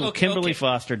 Google Okay, Kimberly okay.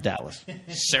 Foster, Dallas.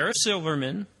 Sarah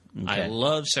Silverman. I Okay.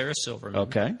 love Sarah Silverman.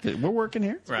 Okay, we're working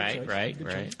here. Right.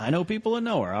 I know people that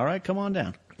know her. All right, come on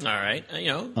down. All right.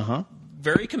 Uh-huh.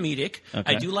 Very comedic.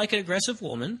 Okay. I do like an aggressive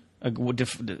woman.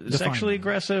 Sexually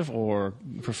aggressive or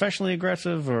professionally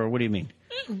aggressive, or what do you mean?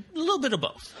 A little bit of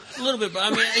both. A little bit. But I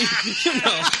mean,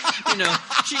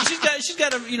 she's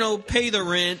got to pay the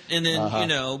rent and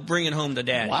then bring it home to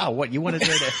daddy. Wow, what you want to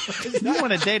date? You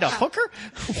want to date a hooker?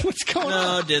 What's going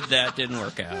on? No, didn't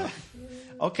work out.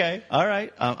 Okay, all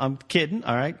right. I'm kidding.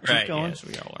 All right, keep Right, going. yes,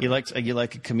 we all are. You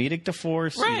like a comedic to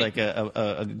force. Right. You like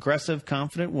a aggressive,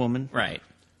 confident woman. Right.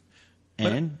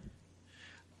 And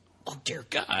Oh dear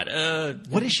God.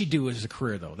 What does she do as a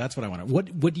career, though? That's what I want to.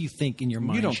 What do you think in your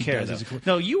mind you don't she care, does as a though. career?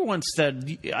 No, you once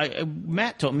said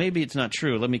Matt told. Maybe it's not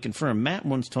true. Let me confirm. Matt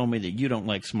once told me that you don't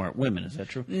like smart women. Is that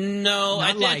true? No, Not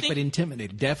I think, think but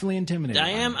intimidated. Definitely intimidated. I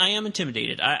am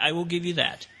intimidated. I will give you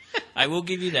that. I will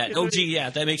give you that. Oh, gee, yeah,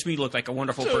 that makes me look like a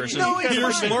wonderful person. no, it's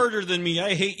You're fine. smarter than me.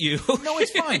 I hate you. No,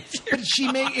 it's fine. But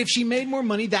if she made more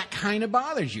money, that kind of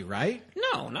bothers you, right?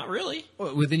 No, not really.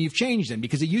 Well, then you've changed them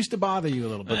because it used to bother you a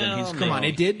little bit. Come on,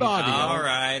 it did bother you. All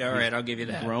right, I'll give you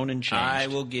that. Grown and changed. I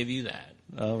will give you that.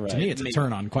 All right. To me, it's a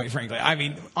turn on, quite frankly. I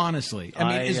mean, honestly.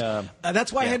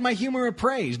 That's why I had my humor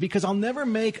appraised, because I'll never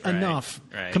make enough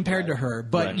compared to her.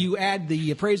 But you add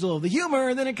the appraisal of the humor,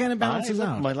 and then it kind of balances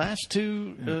out. My last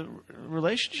two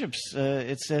relationships,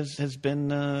 it says, has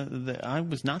been I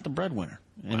was not the breadwinner,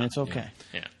 and it's okay.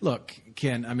 Yeah. Look,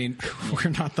 Ken, I mean, we're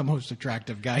not the most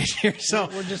attractive guys here, so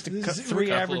we're just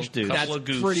three average dudes. That's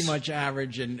pretty much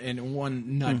average in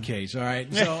one nutcase, all right?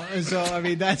 So I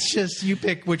mean, that's just, you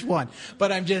pick which one.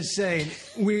 But I'm just saying,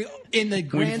 we've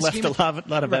left a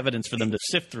lot of evidence for them to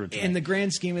sift through today. In the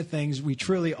grand scheme of things, we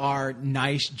truly are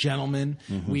nice gentlemen.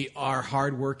 Mm-hmm. We are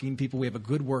hardworking people. We have a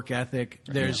good work ethic.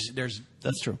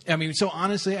 That's true. I mean, so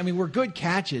honestly, I mean, we're good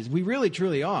catches. We really,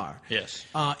 truly are. Yes.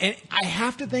 And I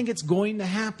have to think it's going to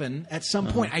happen at some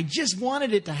point. I just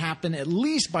wanted it to happen at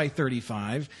least by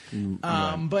 35.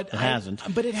 But it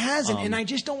hasn't. But it hasn't, and I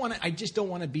just don't want to. I just don't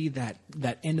want to be that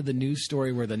end of the news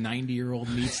story where the 90-year-old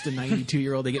meets the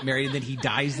 92-year-old. They get married, and then he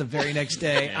dies the very next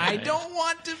day. I don't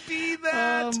want to be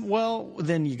that. Well,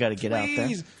 then you got to get out there.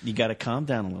 You got to calm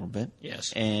down a little bit.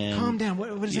 Yes. And calm down.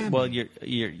 What does that mean? Well,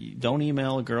 you don't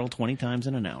email a girl 20 times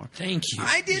in an hour. Thank you.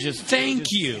 I didn't. Thank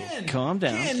you. Ken, calm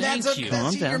down. Ken,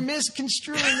 Calm down. You're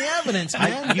misconstruing the evidence,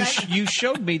 man. You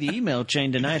showed me the email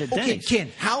chain tonight at Denny's. Okay,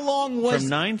 Ken, how long was...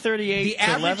 From 9:38 to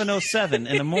 11:07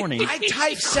 in the morning. I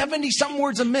type 70-some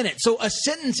words a minute, so a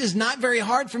sentence is not very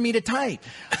hard for me to type.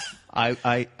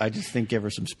 I just think give her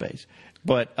some space.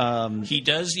 But he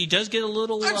does get a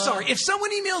little. I'm sorry. If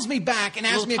someone emails me back and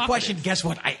asks me a question, guess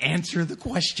what? I answer the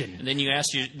question. And then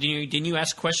didn't you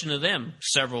ask a question to them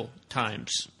several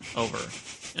times over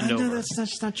and over? No,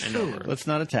 that's not true. Let's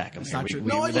not attack them. That's not true.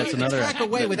 No, that's another attack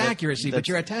away with accuracy, but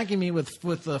you're attacking me with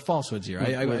falsehoods here.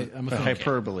 I'm a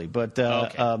hyperbole, but.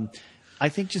 Okay. I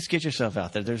think just get yourself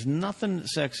out there. There's nothing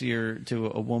sexier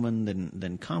to a woman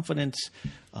than confidence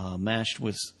mashed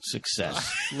with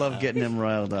success. Love getting them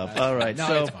riled up. All right,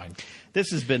 no, it's fine.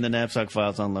 This has been the Knapsack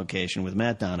Files on location with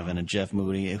Matt Donovan and Jeff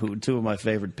Moody, two of my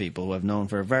favorite people who I've known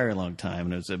for a very long time.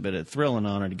 And it was a bit of a thrill and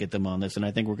honor to get them on this. And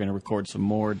I think we're going to record some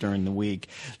more during the week.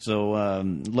 So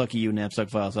lucky you, Knapsack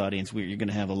Files audience. You're going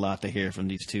to have a lot to hear from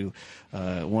these two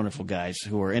wonderful guys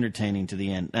who are entertaining to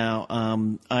the end. Now,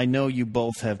 I know you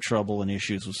both have trouble and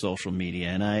issues with social media,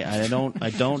 and I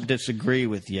don't disagree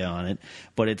with you on it,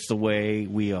 but it's the way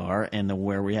we are and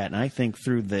where we're at. And I think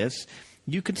through this,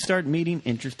 you could start meeting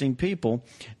interesting people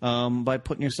by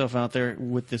putting yourself out there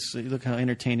with this. Look how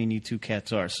entertaining you two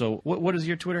cats are. So what is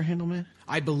your Twitter handle, man?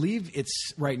 I believe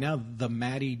it's right now the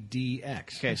Maddie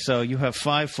DX. Okay, so you have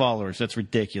 5 followers. That's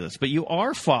ridiculous. But you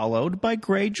are followed by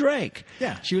Gray Drake.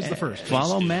 Yeah, she was the first.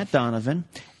 Follow Matt Donovan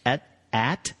at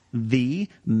the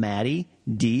Maddie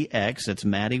DX. That's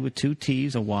Maddie with 2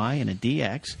 T's, a Y, and a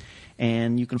DX.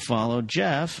 And you can follow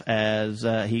Jeff as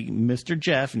Mr.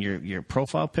 Jeff, and your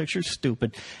profile picture's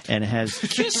stupid, and it has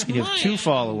you have 2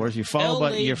 followers. You're followed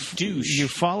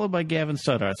by Gavin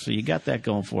Suddarth, so you got that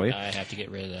going for you. I have to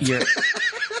get rid of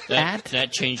that.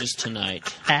 That changes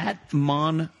tonight. At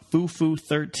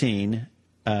Monfufu13,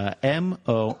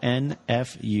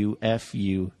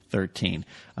 MONFUFU 13.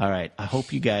 All right. I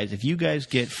hope if you guys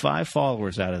get 5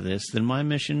 followers out of this, then my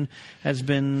mission has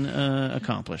been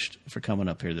accomplished for coming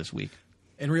up here this week.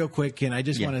 And real quick, Ken, I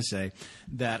just want to say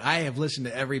that I have listened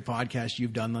to every podcast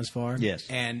you've done thus far. Yes.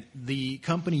 And the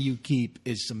company you keep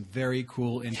is some very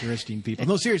cool, interesting people.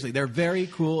 No, seriously, they're very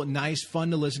cool, nice, fun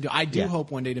to listen to. I do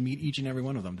hope one day to meet each and every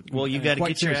one of them. Well, you got to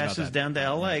get your asses down to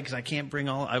L.A. because I can't bring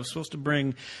all. I was supposed to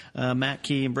bring Matt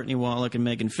Key and Brittany Wallach and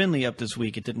Megan Finley up this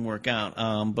week. It didn't work out.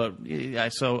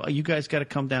 So you guys got to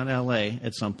come down to L.A.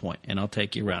 at some point, and I'll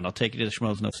take you around. I'll take you to the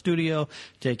Schmoes Know studio.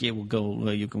 We'll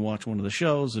go. You can watch one of the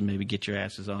shows and maybe get your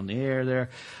asses on the air there.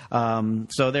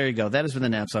 So there you go. That has been the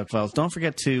Knapsack Files. Don't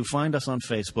forget to find us on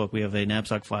Facebook. We have a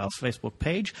Knapsack Files Facebook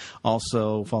page.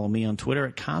 Also follow me on Twitter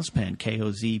at Kozpan,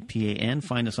 Kozpan.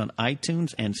 Find us on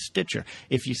iTunes and Stitcher.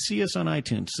 If you see us on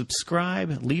iTunes,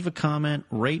 subscribe, leave a comment,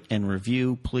 rate and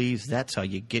review, please. That's how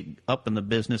you get up in the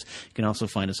business. You can also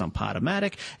find us on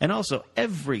Podomatic, and also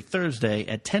every Thursday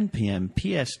at 10 p.m.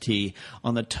 PST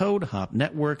on the Toad Hop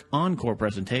Network. Encore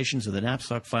presentations of the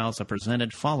Knapsack Files are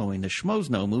presented following the Schmoes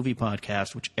Know movie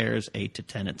podcast, which airs 8 to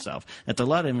 10 itself. That's a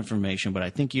lot of information, but I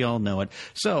think you all know it.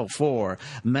 So for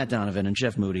Matt Donovan and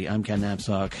Jeff Moody, I'm Ken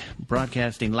Knapsack,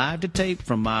 broadcasting live to tape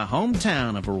from my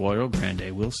hometown of Arroyo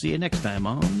Grande. We'll see you next time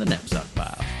on the Knapsack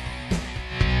Files.